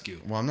grandmother ask you?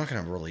 Well, I'm not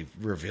going to really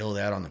reveal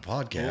that on the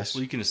podcast.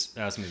 Well, you can just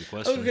ask me the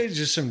question. Okay,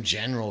 just some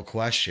general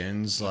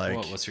questions like,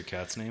 what's your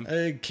cat's name?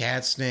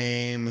 Cat's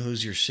name.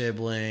 Who's your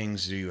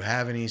siblings? Do you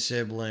have any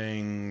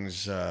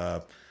siblings?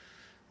 I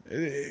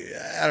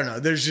don't know.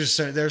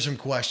 There's some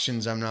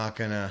questions I'm not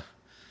going to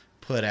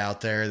put out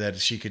there that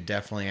she could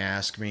definitely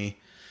ask me.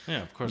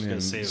 Yeah, of course,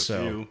 gonna save a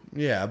few.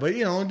 Yeah, but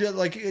you know,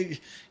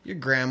 like your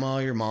grandma,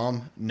 your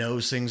mom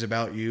knows things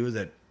about you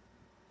that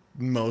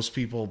most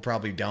people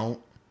probably don't.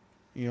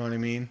 You know what I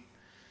mean?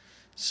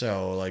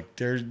 So like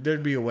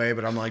there'd be a way,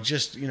 but I'm like,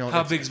 just, you know,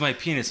 how big's my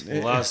penis?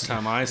 Well, last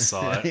time I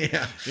saw it,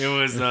 yeah, it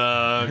was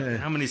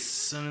how many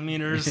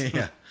centimeters?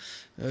 Yeah,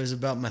 it was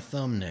about my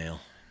thumbnail.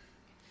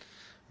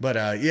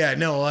 But yeah,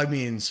 no, I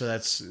mean, so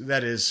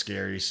that is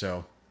scary.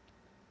 So.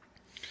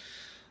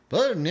 But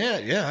other than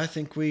that, yeah, I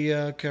think we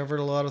covered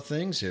a lot of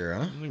things here,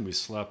 huh? I think we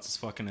slapped his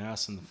fucking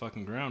ass in the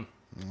fucking ground.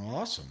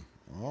 Awesome.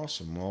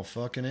 Well,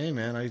 fucking A,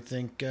 man. I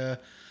think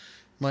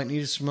might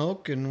need a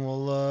smoke, and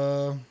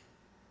we'll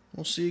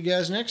see you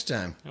guys next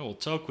time. Yeah, we'll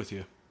talk with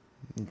you.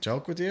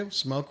 Talk with you?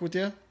 Smoke with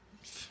you?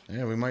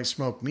 Yeah, we might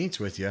smoke meats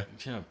with you.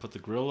 Yeah, put the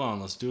grill on.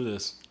 Let's do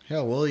this.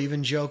 Hell, we'll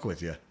even joke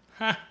with you.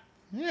 Ha!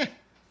 Yeah.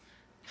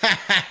 Ha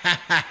ha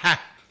ha ha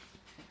ha.